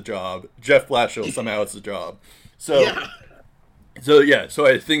somehow has a job, Jeff Blashill somehow has a job. So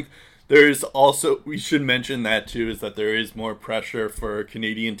I think there's also, we should mention that too, is that there is more pressure for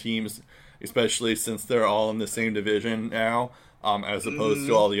Canadian teams, especially since they're all in the same division now, as opposed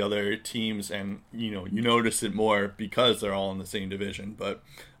to all the other teams, and you notice it more because they're all in the same division. But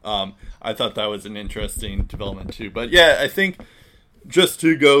I thought that was an interesting development too. But I think just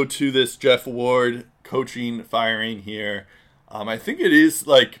to go to this Jeff Ward coaching firing here, I think it is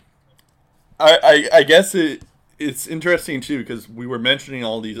I guess it's interesting too because we were mentioning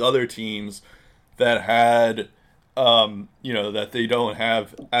all these other teams that had that they don't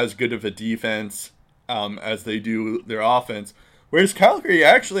have as good of a defense as they do their offense, whereas Calgary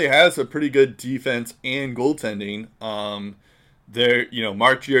actually has a pretty good defense and goaltending.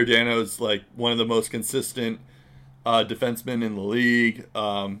 Mark Giordano is one of the most consistent defensemen in the league.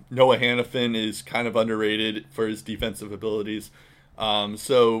 Noah Hannafin is kind of underrated for his defensive abilities.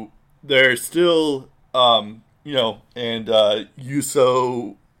 So they're still, and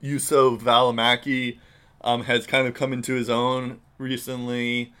Juuso Valimaki has kind of come into his own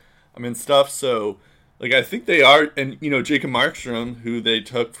recently. Stuff. So, I think they are, and Jacob Markstrom, who they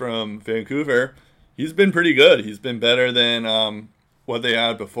took from Vancouver, he's been pretty good. He's been better than what they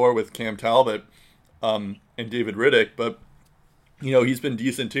had before with Cam Talbot and David Riddick, but he's been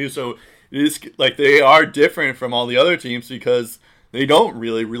decent too. So it is they are different from all the other teams because they don't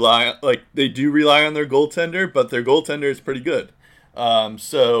really rely they do rely on their goaltender, but their goaltender is pretty good.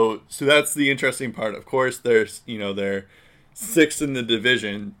 So that's the interesting part. Of course, there's they're 6th in the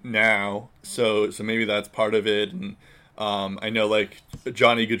division now, so maybe that's part of it. And I know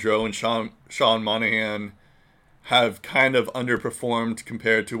Johnny Gaudreau and Sean Monahan have kind of underperformed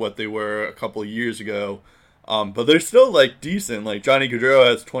compared to what they were a couple of years ago, but they're still decent. Johnny Gaudreau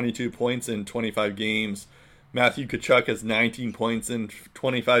has 22 points in 25 games, Matthew Tkachuk has 19 points in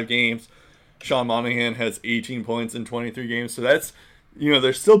 25 games. Sean Monahan has 18 points in 23 games. So that's,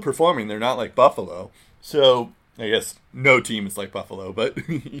 they're still performing. They're not like Buffalo. So I guess no team is like Buffalo, but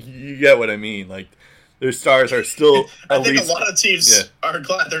you get what I mean. Like, their stars are still I think a lot of teams are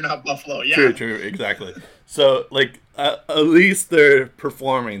glad they're not Buffalo. Yeah. True, exactly. So, like, at least they're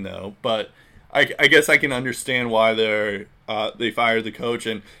performing, though. But I guess I can understand why they fired the coach,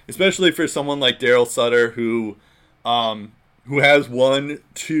 and especially for someone like Daryl Sutter, who has won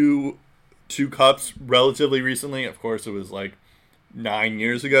two cups relatively recently. Of course, it was like 9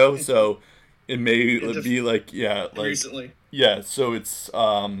 years ago, so it may be like recently. Yeah, so it's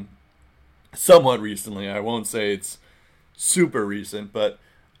somewhat recently. I won't say it's super recent, but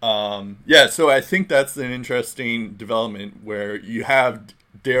so I think that's an interesting development where you have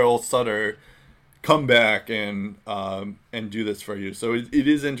Daryl Sutter come back and do this for you. So it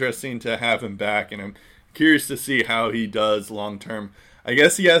is interesting to have him back, and I'm curious to see how he does long term. I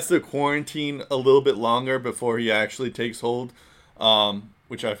guess he has to quarantine a little bit longer before he actually takes hold,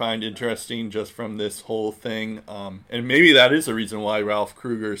 which I find interesting just from this whole thing. And maybe that is the reason why Ralph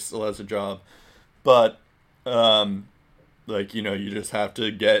Krueger still has a job. But, you just have to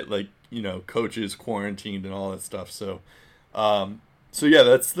get, coaches quarantined and all that stuff. So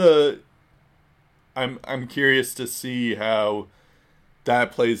that's I'm curious to see how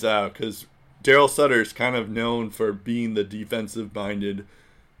that plays out, because Daryl Sutter is kind of known for being the defensive-minded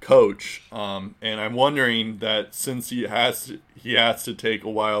coach, and I'm wondering that since he has to take a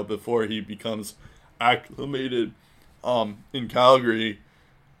while before he becomes acclimated in Calgary,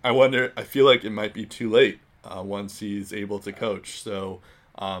 I feel like it might be too late once he's able to coach. So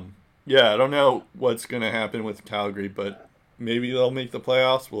I don't know what's going to happen with Calgary, but maybe they'll make the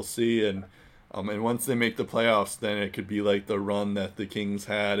playoffs. We'll see. And once they make the playoffs, then it could be like the run that the Kings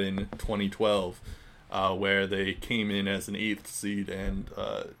had in 2012, where they came in as an 8th seed and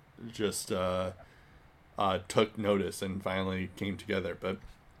just took notice and finally came together. But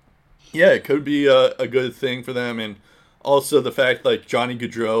yeah, it could be a good thing for them. And also the fact like Johnny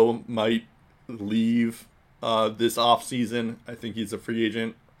Gaudreau might leave this offseason. I think he's a free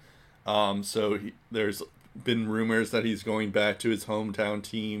agent. There's been rumors that he's going back to his hometown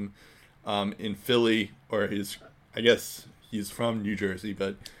team in Philly, or I guess he's from New Jersey,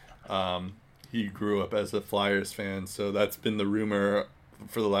 but he grew up as a Flyers fan, so that's been the rumor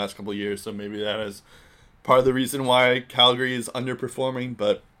for the last couple of years. So maybe that is part of the reason why Calgary is underperforming,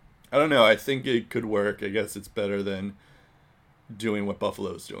 but I don't know. I think it could work. I guess it's better than doing what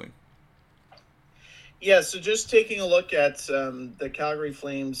Buffalo's doing. Yeah, so just taking a look at the Calgary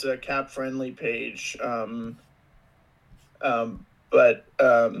Flames cap-friendly page,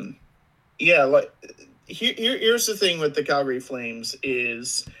 here's the thing with the Calgary Flames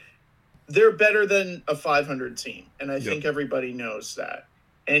is they're better than a 500 team, and I think everybody knows that.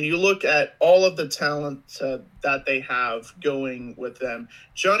 And you look at all of the talent that they have going with them.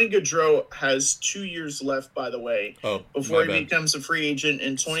 Johnny Gaudreau has 2 years left, by the way, before he becomes a free agent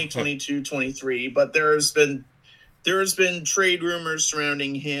in 2022-23. But there has been trade rumors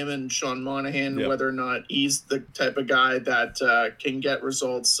surrounding him and Sean Monahan, whether or not he's the type of guy that can get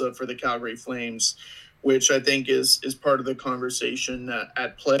results for the Calgary Flames, which I think is part of the conversation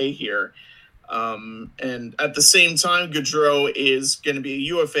at play here. And at the same time, Gaudreau is going to be a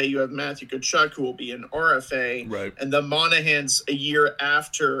UFA. You have Matthew Tkachuk, who will be an RFA. Right. And the Monahan's a year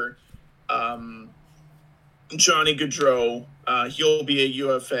after Johnny Gaudreau. He'll be a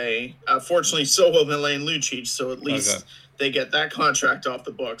UFA. Fortunately, so will Milan Lucic, so at least they get that contract off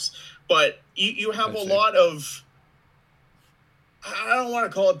the books. But you have a lot of, I don't want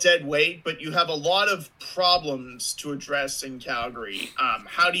to call it dead weight, but you have a lot of problems to address in Calgary.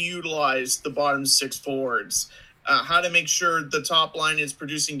 How to utilize the bottom six forwards, how to make sure the top line is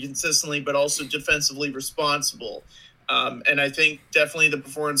producing consistently, but also defensively responsible. And I think definitely the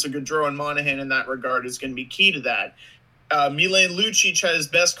performance of Gaudreau and Monahan in that regard is going to be key to that. Milan Lucic had his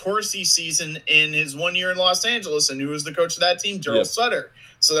best Corsi season in his 1 year in Los Angeles, and who was the coach of that team? Daryl Sutter.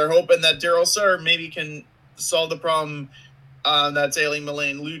 So they're hoping that Daryl Sutter maybe can solve the problem that's ailing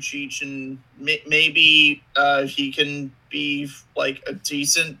Milan Lucic, and maybe he can be like a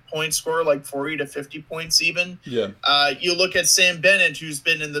decent point scorer, like 40 to 50 points even. Yeah. You look at Sam Bennett, who's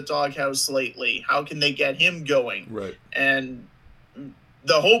been in the doghouse lately. How can they get him going? Right. And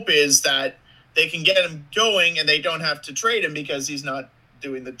the hope is that they can get him going and they don't have to trade him because he's not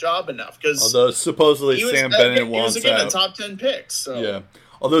doing the job enough. Although supposedly Sam Bennett wants out. He was again a top 10 pick. So. Yeah.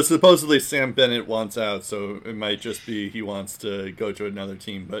 Although supposedly Sam Bennett wants out, so it might just be he wants to go to another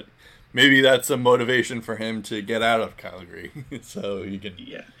team. But maybe that's a motivation for him to get out of Calgary, so he can.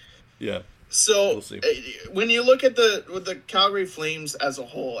 Yeah. Yeah. So We'll see. when you look at the Calgary Flames as a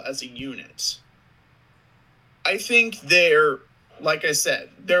whole, as a unit, I think they're, like I said,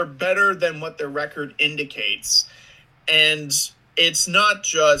 they're better than what their record indicates. And it's not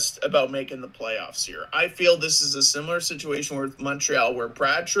just about making the playoffs here. I feel this is a similar situation with Montreal, where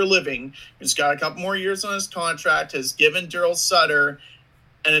Brad Treliving, who's got a couple more years on his contract, has given Daryl Sutter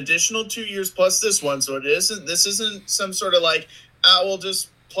an additional 2 years plus this one. So this isn't some sort of like, we'll just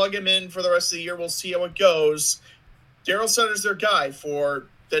plug him in for the rest of the year. We'll see how it goes. Daryl Sutter's their guy for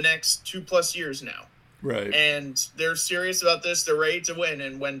the next 2+ years now. Right. And they're serious about this. They're ready to win.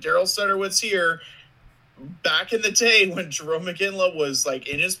 And when Daryl Sutter was here, back in the day when Jerome McGinley was like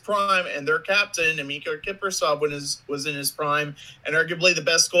in his prime, and their captain, Emeka Kiprusoff, was in his prime, and arguably the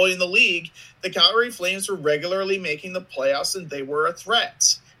best goalie in the league, the Calgary Flames were regularly making the playoffs, and they were a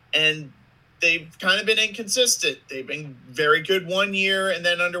threat. And they've kind of been inconsistent. They've been very good one year and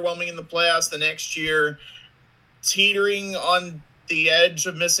then underwhelming in the playoffs the next year, teetering on the edge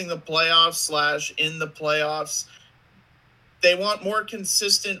of missing the playoffs / in the playoffs. They want more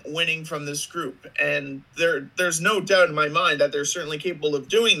consistent winning from this group, and there's no doubt in my mind that they're certainly capable of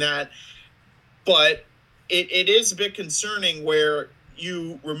doing that, but it is a bit concerning where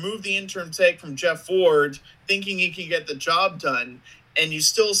you remove the interim tag from Jeff Ford thinking he can get the job done, and you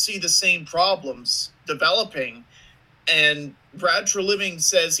still see the same problems developing. And Brad Treliving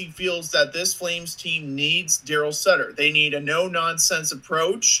says he feels that this Flames team needs Daryl Sutter. They need a no-nonsense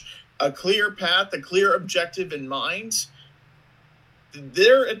approach, a clear path, a clear objective in mind.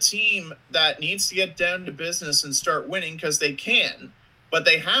 They're a team that needs to get down to business and start winning, because they can, but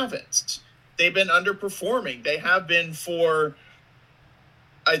they haven't. They've been underperforming. They have been for,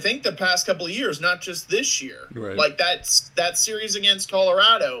 I think, the past couple of years, not just this year. Right. Like that series against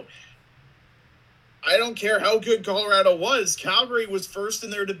Colorado, I don't care how good Colorado was. Calgary was first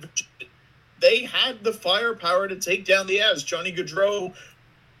in their division. They had the firepower to take down the Avs. Johnny Gaudreau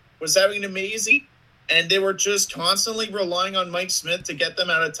was having an amazing, and they were just constantly relying on Mike Smith to get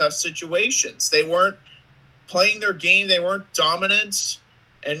them out of tough situations. They weren't playing their game. They weren't dominant.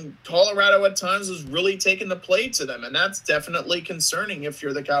 And Colorado at times was really taking the play to them. And that's definitely concerning if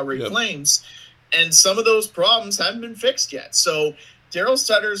you're the Calgary Flames. And some of those problems haven't been fixed yet. So Daryl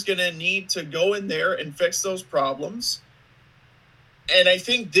Sutter's going to need to go in there and fix those problems. And I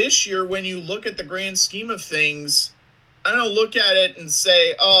think this year, when you look at the grand scheme of things, I don't look at it and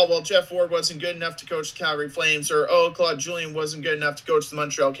say, oh, well, Jeff Ward wasn't good enough to coach the Calgary Flames, or, oh, Claude Julien wasn't good enough to coach the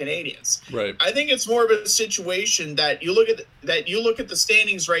Montreal Canadiens. Right. I think it's more of a situation that you look at the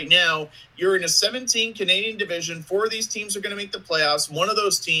standings right now. You're in a 17 Canadian division. 4 of these teams are going to make the playoffs. One of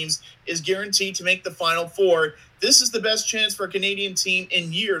those teams is guaranteed to make the Final Four. This is the best chance for a Canadian team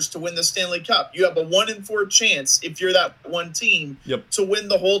in years to win the Stanley Cup. You have a 1 in 4 chance, if you're that one team, to win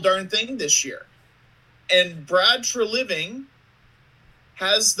the whole darn thing this year. And Brad Treliving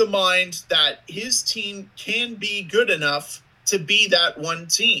has the mind that his team can be good enough to be that one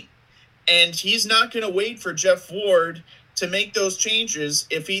team. And he's not going to wait for Jeff Ward to make those changes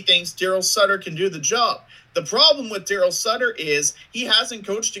if he thinks Daryl Sutter can do the job. The problem with Daryl Sutter is he hasn't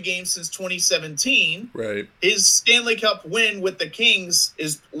coached a game since 2017. Right. His Stanley Cup win with the Kings,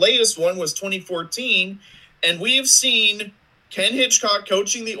 his latest one, was 2014. And we have seen Ken Hitchcock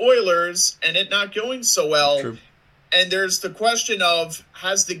coaching the Oilers and it not going so well. True. And there's the question of,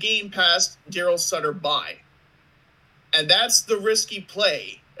 has the game passed Daryl Sutter by? And that's the risky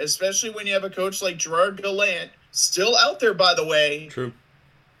play, especially when you have a coach like Gerard Gallant, still out there, by the way. True.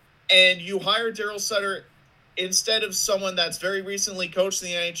 And you hire Daryl Sutter instead of someone that's very recently coached in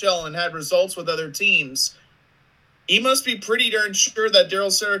the NHL and had results with other teams. He must be pretty darn sure that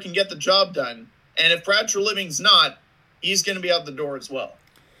Daryl Sutter can get the job done. And if Brad Treliving's not, he's going to be out the door as well.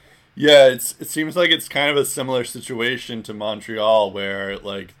 Yeah, it seems like it's kind of a similar situation to Montreal, where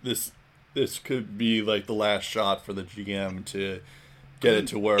like this could be like the last shot for the GM to get it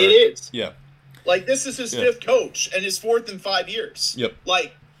to work. It is. Yeah. Like, this is his 5th coach and his 4th in 5 years. Yep.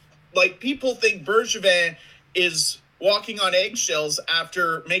 Like people think Bergevin is walking on eggshells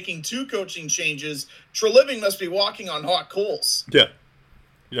after making 2 coaching changes. Treliving must be walking on hot coals. Yeah.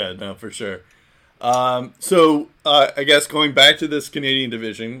 Yeah, no, for sure. So I guess going back to this Canadian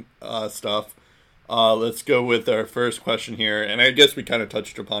division stuff, let's go with our first question here. And I guess we kind of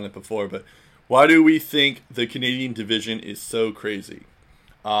touched upon it before, but why do we think the Canadian division is so crazy?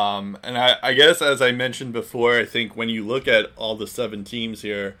 And I guess, as I mentioned before, I think when you look at all the 7 teams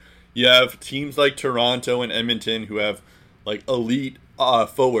here, you have teams like Toronto and Edmonton who have like elite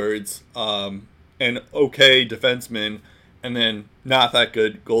forwards and okay defensemen, and then not that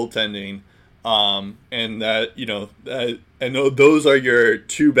good goaltending. And that, I know those are your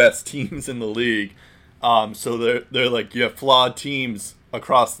two best teams in the league. So they're like, you have flawed teams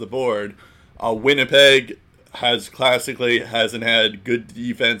across the board. Winnipeg hasn't had good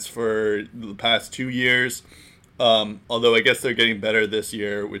defense for the past 2 years. Although I guess they're getting better this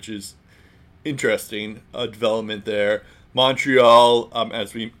year, which is interesting, development there. Montreal,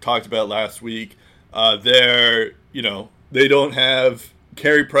 as we talked about last week, they don't have,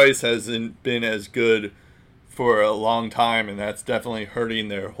 Carey Price hasn't been as good for a long time, and that's definitely hurting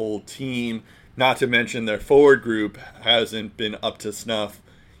their whole team. Not to mention their forward group hasn't been up to snuff,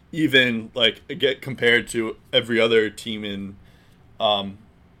 even compared to every other team in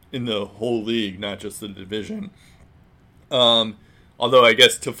the whole league, not just the division. Although I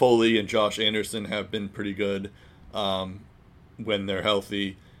guess Toffoli and Josh Anderson have been pretty good when they're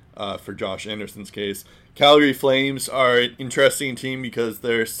healthy, for Josh Anderson's case. Calgary Flames are an interesting team because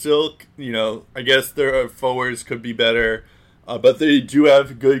they're still, I guess their forwards could be better, but they do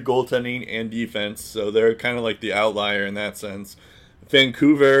have good goaltending and defense, so they're kind of like the outlier in that sense.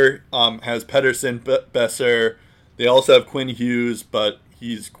 Vancouver has Pettersson, Besser. They also have Quinn Hughes, but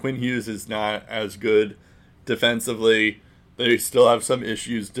Quinn Hughes is not as good defensively. They still have some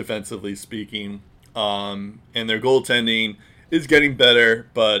issues defensively speaking, and their goaltending is getting better,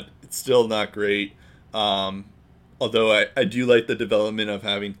 but it's still not great. Although I do like the development of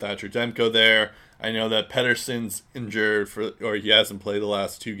having Thatcher Demko there. I know that Pettersson's injured or he hasn't played the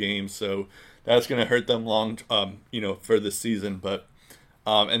last 2 games, so that's going to hurt them for the season. But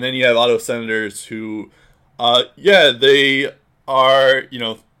and then you have Ottawa Senators who, they are,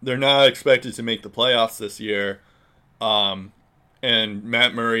 they're not expected to make the playoffs this year. And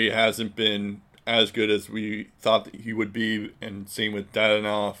Matt Murray hasn't been as good as we thought that he would be, and same with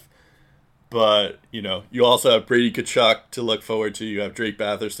Dadonov. But, you also have Brady Tkachuk to look forward to. You have Drake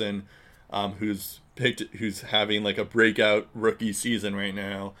Batherson, who's having like a breakout rookie season right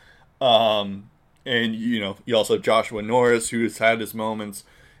now. And, you also have Joshua Norris, who's had his moments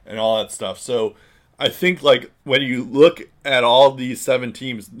and all that stuff. So I think, when you look at all these 7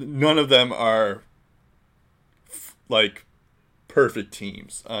 teams, none of them are, perfect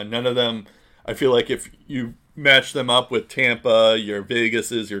teams. None of them, I feel like if you match them up with Tampa, your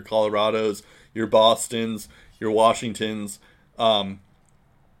Vegases, your Colorados, your Bostons, your Washingtons, I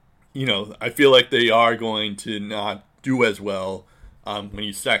feel like they are going to not do as well when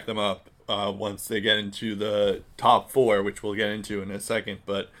you stack them up once they get into the top 4, which we'll get into in a second.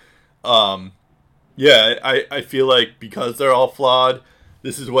 But I feel like because they're all flawed,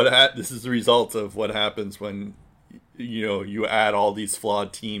 this is the result of what happens when you add all these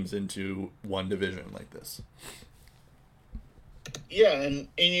flawed teams into one division like this. Yeah, and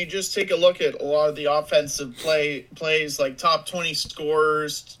you just take a look at a lot of the offensive plays, like top 20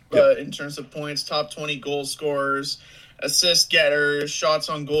 scorers in terms of points, top 20 goal scorers, assist getters, shots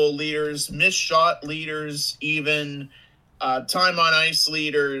on goal leaders, missed shot leaders, even time on ice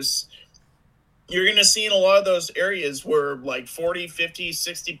leaders. You're going to see in a lot of those areas where 40, 50,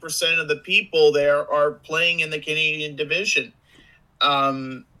 60% of the people there are playing in the Canadian division.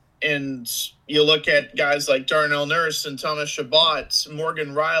 And you look at guys like Darnell Nurse and Thomas Chabot,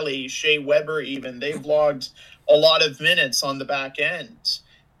 Morgan Riley, Shea Weber even. They've logged a lot of minutes on the back end.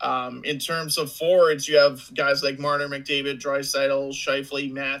 In terms of forwards, you have guys like Marner McDavid, Draisaitl,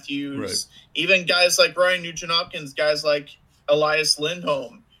 Scheifele, Matthews. Right. Even guys like Ryan Nugent-Hopkins, guys like Elias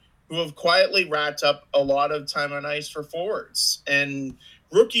Lindholm, who have quietly racked up a lot of time on ice for forwards. And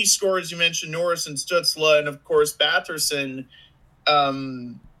rookie scorers, you mentioned Norris and Stützle, and of course Batherson.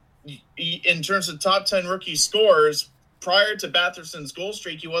 In terms of top 10 rookie scorers, prior to Batherson's goal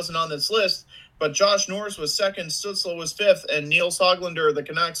streak, he wasn't on this list, but Josh Norris was 2nd, Stützle was 5th, and Niels Höglander of the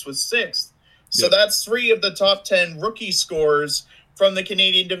Canucks was 6th. So that's 3 of the top 10 rookie scorers from the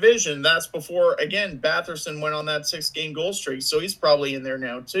Canadian division. That's before, again, Batherson went on that 6-game goal streak, so he's probably in there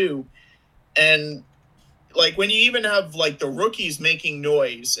now too. And when you even have the rookies making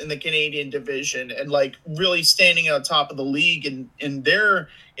noise in the Canadian division and really standing on top of the league in their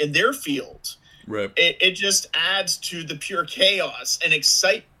field, right? It just adds to the pure chaos and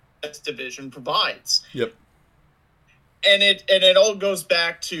excitement this division provides. Yep. And it all goes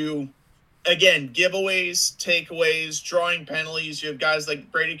back to, again, giveaways, takeaways, drawing penalties. You have guys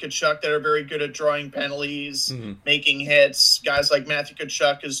like Brady Tkachuk that are very good at drawing penalties, making hits. Guys like Matthew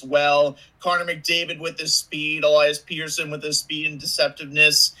Tkachuk as well. Connor McDavid with his speed. Elias Peterson with his speed and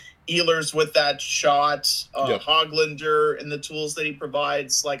deceptiveness. Ehlers with that shot. Höglander and the tools that he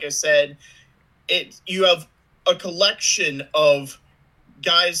provides. Like I said, you have a collection of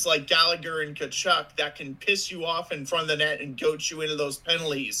guys like Gallagher and Tkachuk that can piss you off in front of the net and goat you into those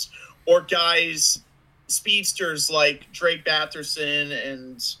penalties. or guys, speedsters like Drake Batherson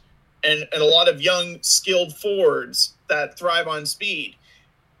and a lot of young skilled forwards that thrive on speed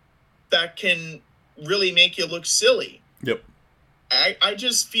that can really make you look silly. Yep. I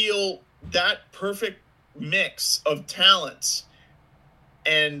just feel that perfect mix of talents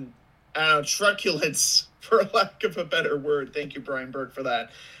and truculence, for lack of a better word. Thank you, Brian Burke, for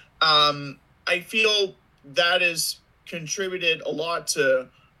that. I feel that has contributed a lot to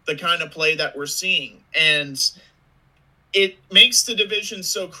the kind of play that we're seeing. And it makes the division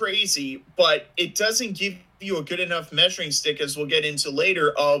so crazy, but it doesn't give you a good enough measuring stick, as we'll get into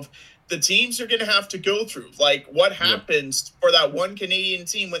later, of the teams are going to have to go through. Like, what happens for that one Canadian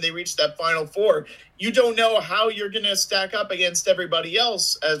team when they reach that Final Four? You don't know how you're going to stack up against everybody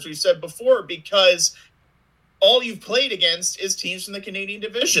else, as we said before, because all you've played against is teams from the Canadian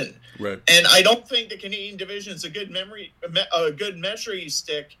division. Right. And I don't think the Canadian division is a good measuring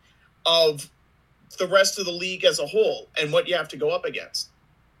stick of the rest of the league as a whole and what you have to go up against.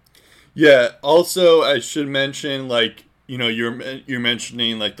 Yeah. Also, I should mention, like, you know, you're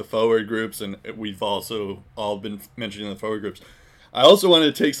mentioning like the forward groups, and we've also all been mentioning the forward groups. I also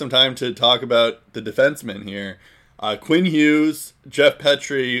wanted to take some time to talk about the defensemen here. Quinn Hughes, Jeff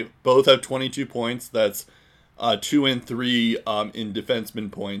Petrie, both have 22 points. That's 2 and 3 in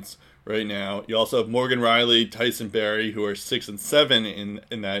defenseman points right now. You also have Morgan Riley, Tyson Barrie, who are 6 and 7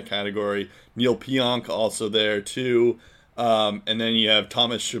 in that category. Neil Pionk also there too. And then you have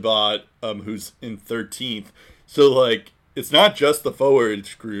Thomas Chabot, who's in 13th. So, like, it's not just the forward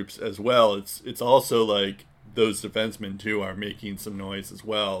groups as well. It's also, like, those defensemen, too, are making some noise as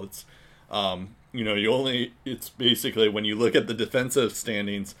well. It's, you know, it's basically, when you look at the defensive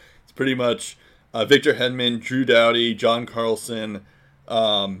standings, it's pretty much Victor Hedman, Drew Doughty, John Carlson,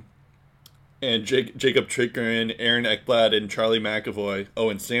 and Jacob Chychrun, Aaron Ekblad, and Charlie McAvoy. Oh,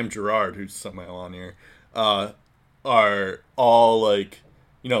 and Sam Girard, who's somehow on here, are all, like,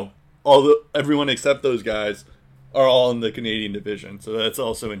 you know, everyone except those guys are all in the Canadian division. So that's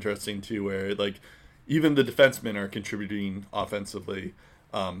also interesting too, where, like, even the defensemen are contributing offensively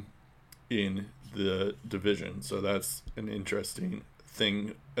in the division. So that's an interesting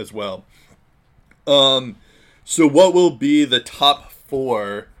thing as well. So what will be the top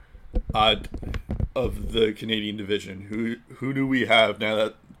 4 of the Canadian division? Who do we have now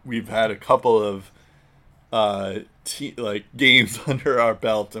that we've had a couple of games under our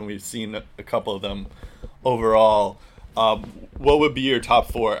belt, and we've seen a couple of them overall? What would be your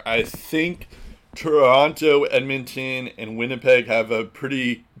top 4? I think Toronto, Edmonton, and Winnipeg have a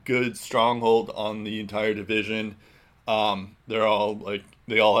pretty good stronghold on the entire division. They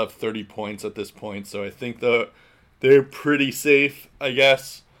all have 30 points at this point, so I think they're pretty safe, I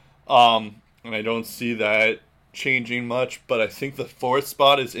guess. And I don't see that changing much, but I think the 4th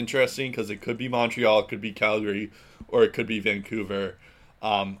spot is interesting because it could be Montreal, it could be Calgary, or it could be Vancouver.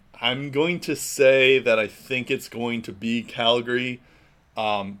 I'm going to say that I think it's going to be Calgary,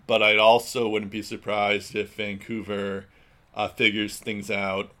 but I also wouldn't be surprised if Vancouver figures things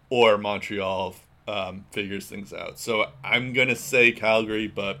out, or Montreal figures things out. So I'm going to say Calgary,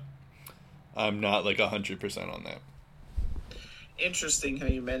 but I'm not like 100% on that. Interesting how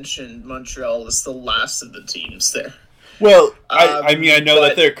you mentioned Montreal is the last of the teams there. Well, I mean, I know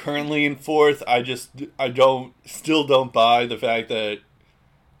that they're currently in 4th. I still don't buy the fact that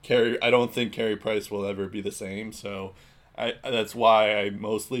I don't think Carey Price will ever be the same. So that's why I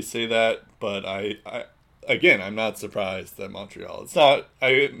mostly say that. But again, I'm not surprised that Montreal. It's not.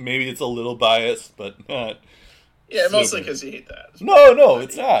 Maybe it's a little biased, but not. Yeah, mostly because you hate that. No,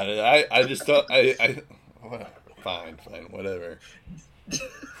 it's not. I just don't. Fine, whatever.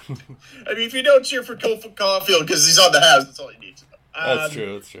 I mean, if you don't cheer for Cole Caulfield because he's on the Habs, that's all you need to know.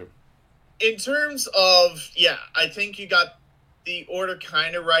 That's true. In terms of, I think you got the order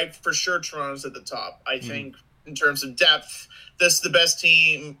kind of right. For sure, Toronto's at the top. I think in terms of depth, this is the best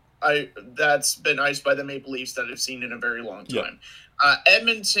team that's been iced by the Maple Leafs that I've seen in a very long time.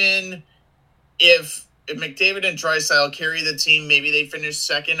 Edmonton, if McDavid and Draisaitl carry the team, maybe they finish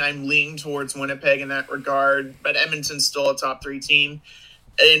second. I'm leaning towards Winnipeg in that regard, but Edmonton's still a top 3 team.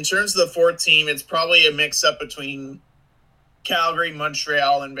 In terms of the 4th team, it's probably a mix-up between Calgary,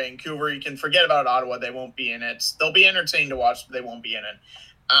 Montreal, and Vancouver. You can forget about Ottawa. They won't be in it. They'll be entertained to watch, but they won't be in it.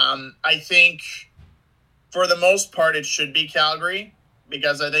 I think, for the most part, it should be Calgary,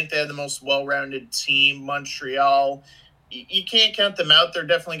 because I think they have the most well-rounded team. Montreal, you can't count them out. They're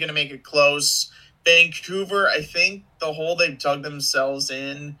definitely going to make it close. Vancouver, I think the hole they've dug themselves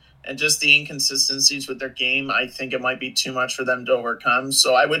in and just the inconsistencies with their game, I think it might be too much for them to overcome.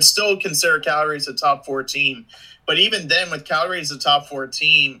 So I would still consider Calgary as a top 4 team. But even then, with Calgary as a top 4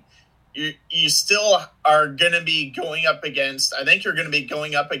 team, you still are going to be going up against. I think you're going to be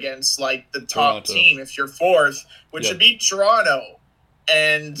going up against like the top Toronto. team if you're fourth, which Yep. would be Toronto.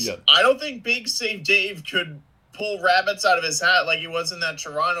 And Yep. I don't think Big Save Dave could pull rabbits out of his hat like he was in that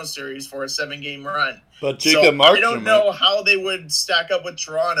Toronto series for a 7-game run. But Jacob So Markstrom, I don't know how they would stack up with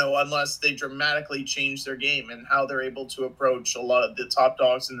Toronto unless they dramatically change their game and how they're able to approach a lot of the top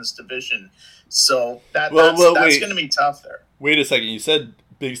dogs in this division. So that's wait. going to be tough there. Wait a second. You said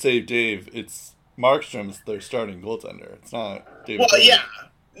Big Save Dave. It's Markstrom's their starting goaltender. It's not David. Well, Riddick. yeah.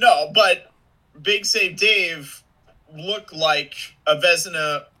 No, but Big Save Dave looked like a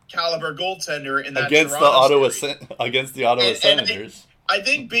Vezina caliber goaltender in that against the Toronto Ottawa series. against the Ottawa And Senators. I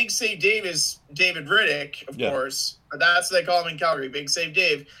think Big Save Dave is David Riddick, of Yeah. course. But that's what they call him in Calgary, Big Save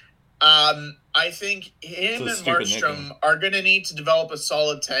Dave. I think him It's a and stupid Markstrom nickname. are going to need to develop a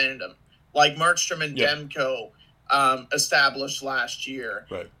solid tandem, like Markstrom and Yeah. Demko established last year.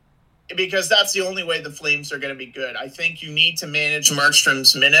 Right. Because that's the only way the Flames are going to be good. I think you need to manage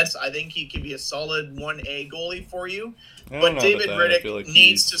Markstrom's minutes. I think he could be a solid 1A goalie for you. I don't But know David about that. I Riddick feel like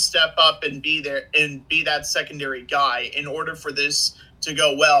needs to step up and be there and be that secondary guy in order for this to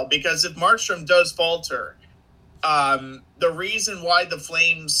go well. Because if Markstrom does falter, the reason why the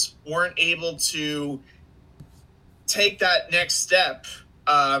Flames weren't able to take that next step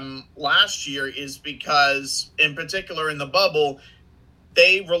last year is because, in particular in the bubble,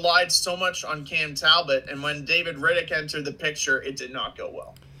 they relied so much on Cam Talbot, and when David Riddick entered the picture, it did not go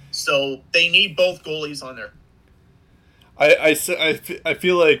well. So they need both goalies on there. I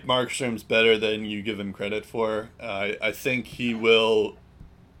feel like Markstrom's better than you give him credit for. I think he will,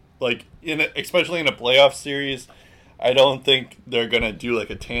 like, especially in a playoff series, I don't think they're going to do like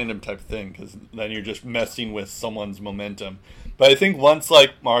a tandem type thing because then you're just messing with someone's momentum. But I think once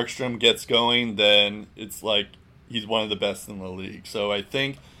like Markstrom gets going, then it's like he's one of the best in the league. So I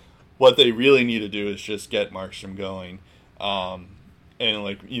think what they really need to do is just get Markstrom going. And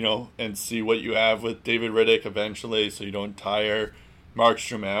like, and see what you have with David Riddick eventually so you don't tire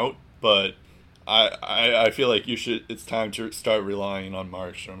Markstrom out. But I feel like it's time to start relying on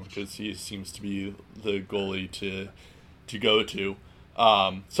Markstrom because he seems to be the goalie to go to.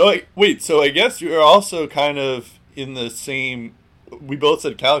 So I guess you're also kind of in the same, we both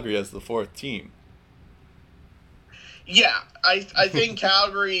said Calgary as the fourth team. Yeah, I think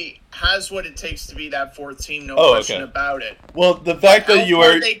Calgary has what it takes to be that fourth team, no Oh, question okay. about it. Well, the fact that How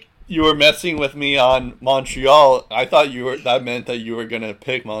you were messing with me on Montreal, I thought that meant that you were going to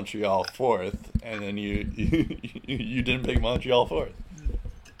pick Montreal fourth, and then you didn't pick Montreal fourth.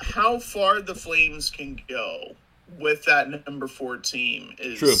 how far the Flames can go with that number 4 team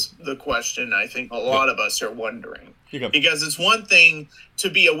is True. the question I think a lot of us are wondering. You go. Because it's one thing to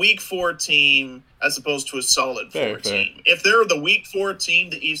be a weak 4 team as opposed to a solid 4 Fair. team. If they're the weak 4 team,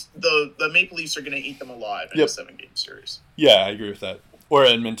 the Maple Leafs are going to eat them alive in Yep. a 7-game series. Yeah, I agree with that. Or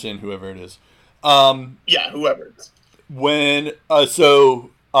Edmonton, whoever it is. Yeah, whoever it is. When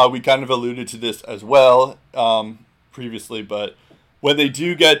we kind of alluded to this as well previously, but when they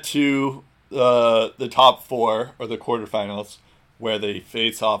do get to the top 4 or the quarterfinals, where they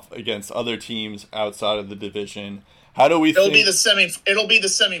face off against other teams outside of the division, how do we? It'll be the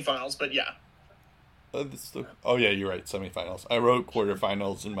semifinals, but yeah, oh yeah, you're right. Semifinals. I wrote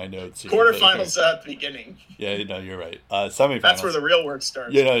quarterfinals in my notes. Here, quarterfinals at the beginning. Yeah, no, you're right. Semifinals. That's where the real work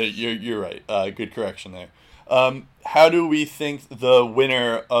starts. Yeah, no, you're right. Good correction there. How do we think the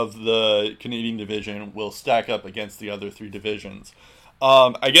winner of the Canadian division will stack up against the other 3 divisions?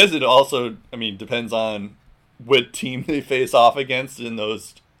 I guess it also, depends on what team they face off against in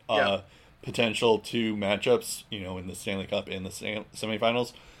those potential 2 matchups, in the Stanley Cup and the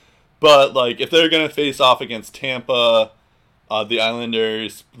semifinals. But, like, if they're going to face off against Tampa, the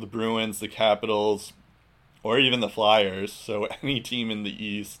Islanders, the Bruins, the Capitals, or even the Flyers, so any team in the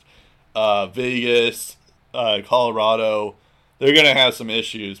East, Vegas, Colorado, they're going to have some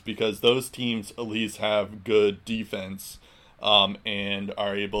issues because those teams at least have good defense and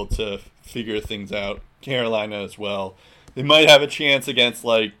are able to figure things out. Carolina as well. They might have a chance against,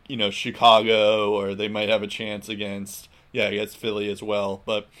 like, Chicago, or they might have a chance against Philly as well.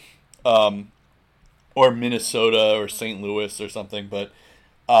 But or Minnesota or St. Louis or something. But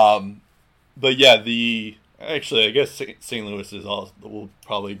yeah, actually, I guess St. Louis will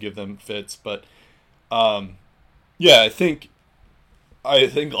probably give them fits. But yeah, I think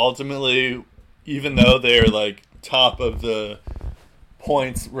ultimately, even though they're like top of the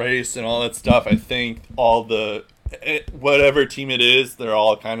points race and all that stuff, I think whatever team it is, they're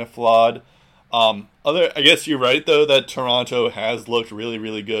all kind of flawed. I guess you're right though that Toronto has looked really,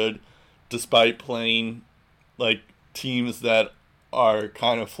 really good, despite playing like teams that are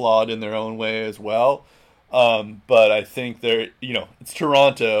kind of flawed in their own way as well. But I think it's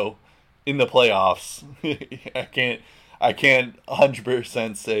Toronto in the playoffs. I can't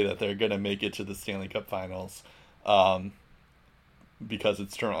 100% say that they're going to make it to the Stanley Cup Finals, because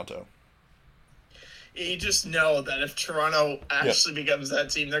it's Toronto. You just know that if Toronto actually becomes that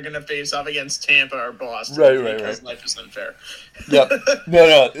team, they're going to face off against Tampa or Boston. Right. Because life is unfair. Yep.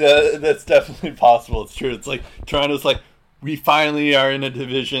 No, that's definitely possible. It's true. It's like Toronto's like, we finally are in a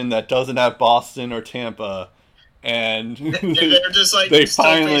division that doesn't have Boston or Tampa, and they're just like they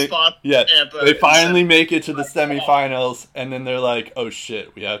finally Tampa make it to the semifinals, and then they're like, oh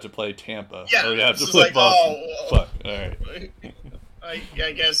shit, we have to play Tampa. Yeah, or we have to play Boston. Fuck. All right.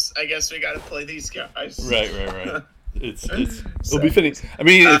 I guess we got to play these guys. Right. It'll be fitting. I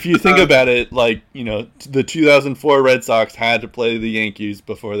mean, if you think about it, like, the 2004 Red Sox had to play the Yankees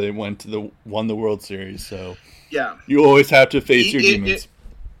before they won the World Series. So yeah, you always have to face your demons.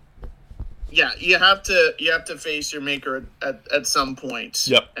 Yeah, you have to face your maker at some point.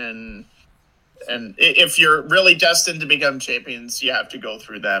 Yep. And if you're really destined to become champions, you have to go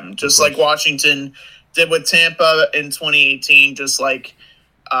through them. Just like Washington did with Tampa in 2018. Just like,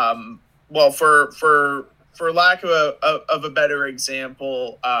 for lack of a better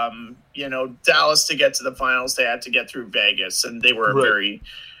example, Dallas, to get to the finals, they had to get through Vegas, and they were a very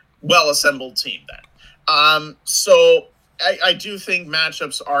well assembled team then. So I do think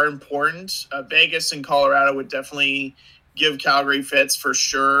matchups are important. Vegas and Colorado would definitely give Calgary fits for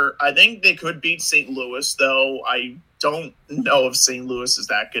sure. I think they could beat St. Louis, though. I don't know if St. Louis is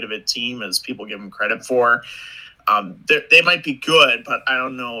that good of a team as people give them credit for. They might be good, but I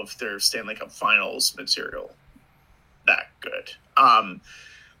don't know if they're Stanley Cup Finals material that good. I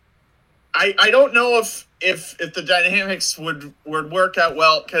don't know if the dynamics would work out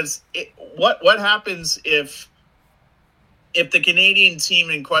well, because what happens if the Canadian team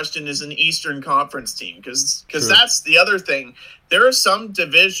in question is an Eastern Conference team, because that's the other thing. There are some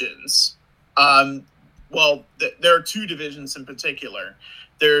divisions. There are two divisions in particular.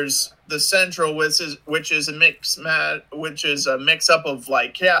 There's the Central, which is a mix up of which is a mix up of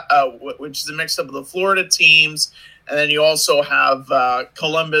the Florida teams, and then you also have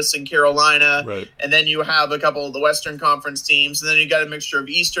Columbus and Carolina, right. And then you have a couple of the Western Conference teams, and then you got a mixture of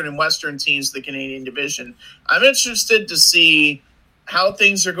Eastern and Western teams of the Canadian division. I'm interested to see how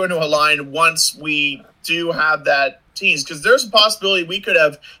things are going to align once we do have that teams, because there's a possibility we could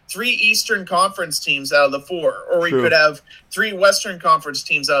have 3 Eastern Conference teams out of the 4, or we could have 3 Western Conference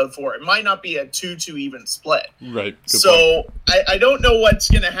teams out of the 4. It might not be a 2-2 even split. Right. So I don't know what's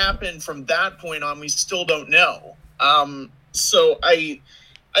going to happen from that point on. We still don't know. So I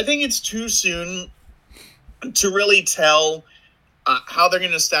think it's too soon to really tell how they're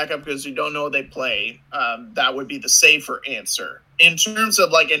going to stack up, because we don't know they play. That would be the safer answer. In terms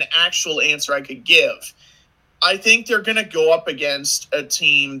of like an actual answer I could give, I think they're going to go up against a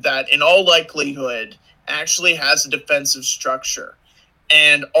team that in all likelihood actually has a defensive structure.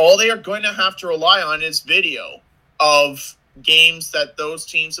 And all they are going to have to rely on is video of games that those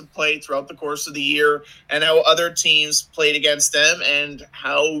teams have played throughout the course of the year, and how other teams played against them, and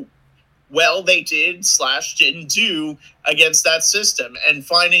how well they didn't do against that system, and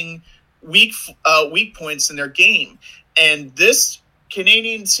finding weak points in their game. And this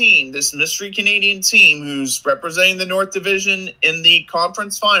Canadian team, this mystery Canadian team who's representing the North Division in the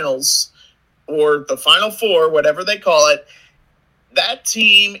conference finals, or the Final Four, whatever they call it, that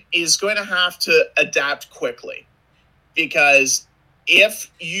team is going to have to adapt quickly. Because if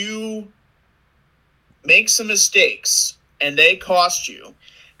you make some mistakes and they cost you,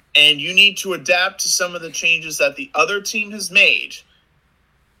 and you need to adapt to some of the changes that the other team has made,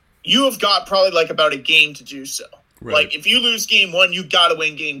 you have got probably like about a game to do so. Right. Like if you lose game 1, you got to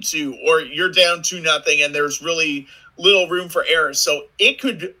win game 2, or you're down 2-0 and there's really little room for error. So it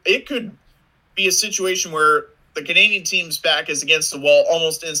could be a situation where the Canadian team's back is against the wall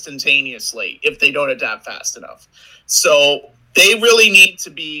almost instantaneously if they don't adapt fast enough. So they really need to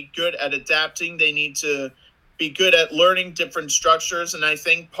be good at adapting. They need to be good at learning different structures. And I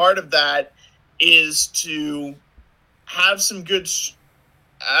think part of that is to have some good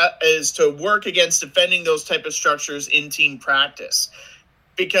is to work against defending those type of structures in team practice,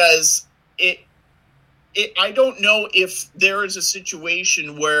 because I don't know if there is a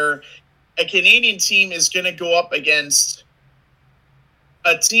situation where a Canadian team is going to go up against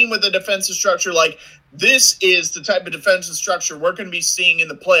a team with a defensive structure like this is the type of defensive structure we're going to be seeing in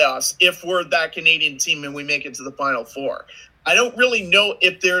the playoffs if we're that Canadian team and we make it to the Final Four. I don't really know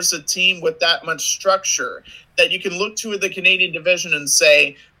if there's a team with that much structure that you can look to in the Canadian division and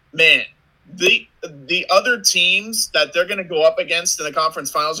say, man, the other teams that they're going to go up against in the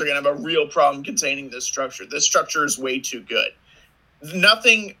conference finals are going to have a real problem containing this structure. This structure is way too good.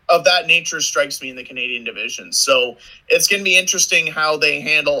 Nothing of that nature strikes me in the Canadian division. So it's going to be interesting how they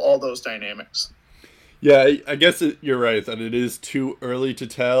handle all those dynamics. Yeah, I guess you're right that it is too early to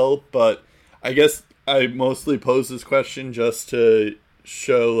tell, but I guess I mostly pose this question just to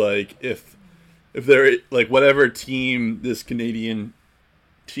show, like, if they're, like, whatever team this Canadian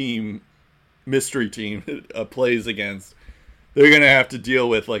team, mystery team, plays against, they're going to have to deal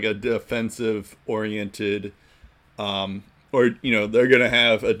with, like, a defensive-oriented, or, you know, they're going to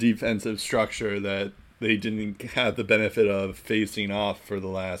have a defensive structure that they didn't have the benefit of facing off for the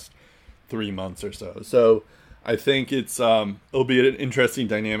last 3 months or so. So I think it'll be an interesting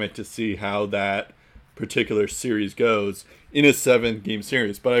dynamic to see how that particular series goes in a 7-game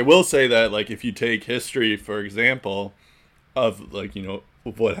series. But I will say that, like, if you take history, for example, of, like, you know,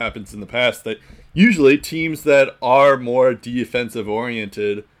 of what happens in the past, that usually teams that are more defensive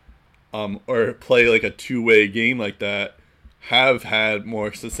oriented, or play like a 2-way game like that, have had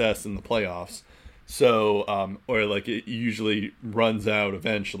more success in the playoffs. So, or like it usually runs out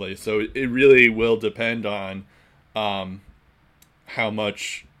eventually. So it really will depend on how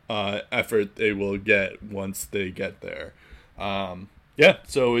much effort they will get once they get there. Yeah,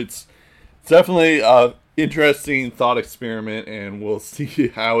 so it's definitely an interesting thought experiment, and we'll see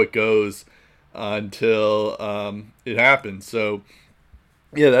how it goes until it happens. So,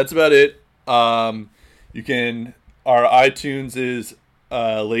 yeah, that's about it. Our iTunes is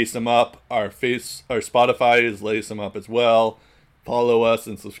Lace 'em Up. Our Spotify is Lace 'em Up as well. Follow us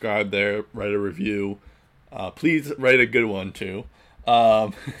and subscribe there. Write a review. Please write a good one too.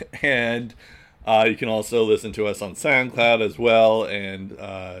 And you can also listen to us on SoundCloud as well, and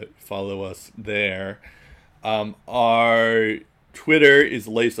follow us there. Our Twitter is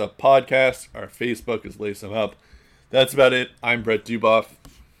Lace Up Podcast. Our Facebook is Lace 'em Up. That's about it. I'm Brett Duboff.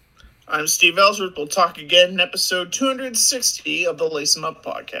 I'm Steve Ellsworth. We'll talk again in episode 260 of the Lace 'em Up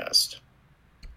podcast.